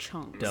brownie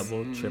chunks.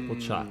 Double, triple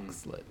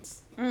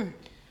chocolates.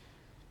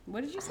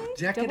 What did you say?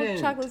 Decadent. Double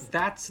chocolates.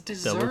 That's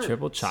dessert. Double,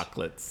 triple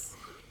chocolates.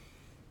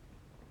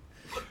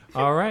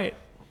 All right.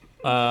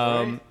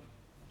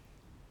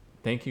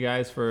 Thank you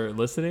guys for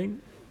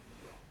listening.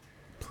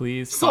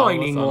 Please follow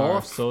Signing us on our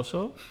off.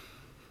 social.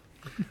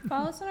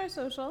 Follow us on our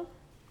social.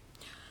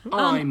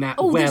 I'm at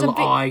there's a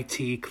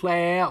IT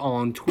Claire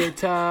on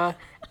Twitter.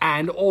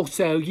 And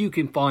also, you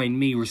can find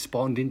me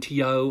responding to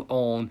you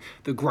on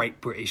the Great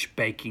British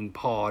Baking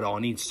Pod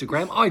on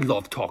Instagram. I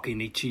love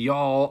talking to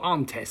y'all.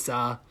 I'm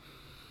Tessa.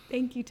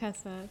 Thank you,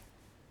 Tessa.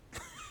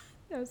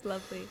 That was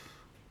lovely.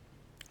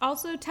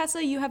 Also,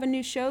 Tessa, you have a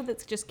new show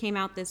that's just came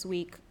out this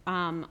week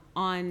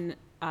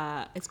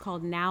it's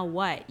called Now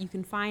What? You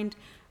can find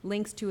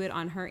links to it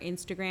on her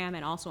Instagram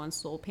and also on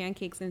Soul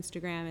Pancake's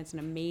Instagram. It's an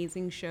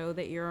amazing show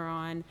that you're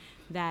on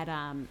that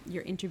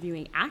you're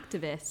interviewing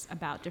activists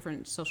about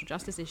different social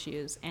justice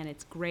issues, and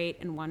it's great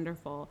and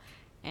wonderful.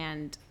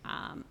 And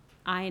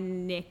I,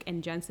 Nick,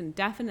 and Jensen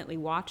definitely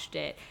watched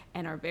it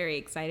and are very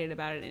excited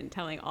about it and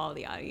telling all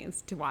the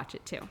audience to watch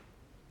it too.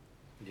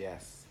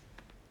 Yes.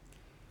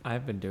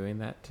 I've been doing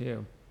that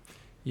too.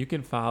 You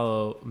can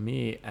follow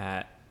me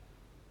at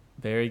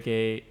Very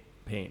Gay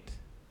Paint.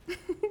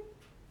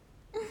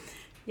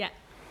 Yeah.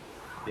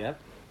 Yep,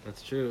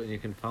 that's true. And you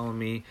can follow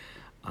me,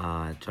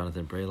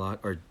 Jonathan Braylock,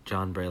 or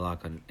John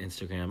Braylock on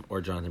Instagram,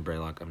 or Jonathan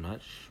Braylock.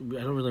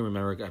 I don't really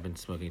remember. I've been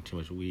smoking too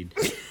much weed.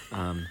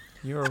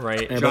 You were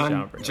right.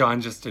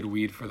 John just did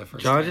weed for the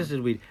first John time. just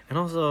did weed. And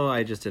also,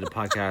 I just did a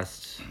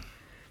podcast.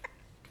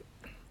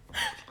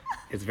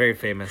 It's very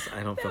famous.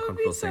 I don't feel That would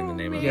comfortable be saying the so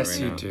name of it Yes, right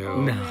you now. do. Oh,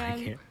 No, man.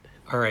 I can't.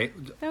 All right.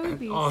 That would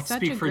be I'll such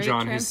speak a for great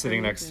John, who's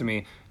sitting next to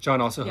transformation. me. John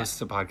also Yeah.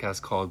 hosts a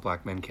podcast called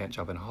Black Men Can't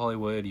Jump in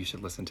Hollywood. You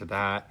should listen to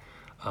that.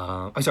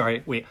 I'm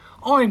sorry, wait.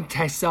 I'm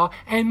Tessa,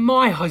 and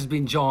my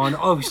husband John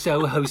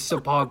also hosts a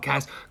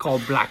podcast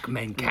called Black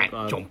Men Can't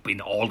Jump in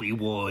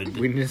Hollywood.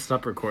 We need to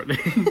stop recording.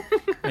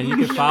 And you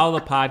can follow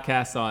the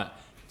podcast on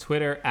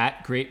Twitter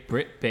at Great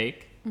Brit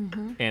Bake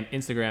and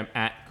Instagram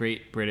at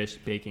Great British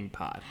Baking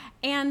Pod.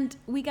 And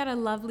we got a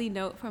lovely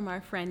note from our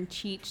friend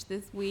Cheech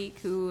this week,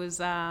 who was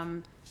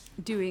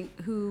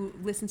who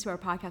listens to our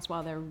podcast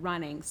while they're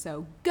running.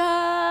 So go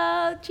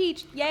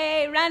Cheech!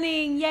 Yay,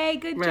 running! Yay,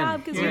 good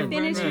job because you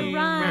finished your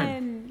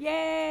run!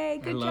 Yay,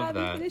 good love job,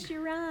 that. you finished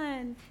your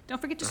run. Don't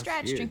forget to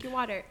stretch. huge. Drink your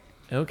water.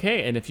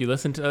 Okay, and if you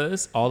listen to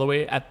this all the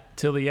way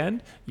till the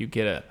end, you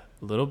get a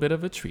little bit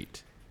of a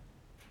treat.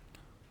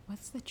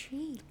 What's the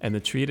treat? And the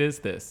treat is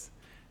this.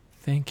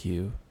 Thank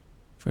you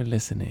for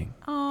listening.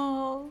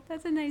 Oh,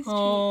 that's a nice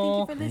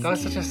Oh, treat. Thank you for that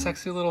was listening. such a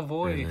sexy little For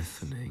voice.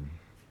 listening.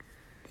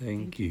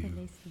 Thank For you.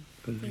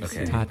 listening.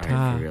 Okay, Ta-ta all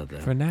right, for real though.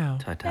 for now.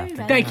 Ta-ta. Very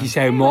well. Thank you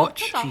so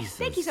much. That's all.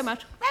 Thank you so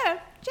much.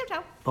 Ciao,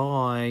 ciao.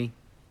 Bye.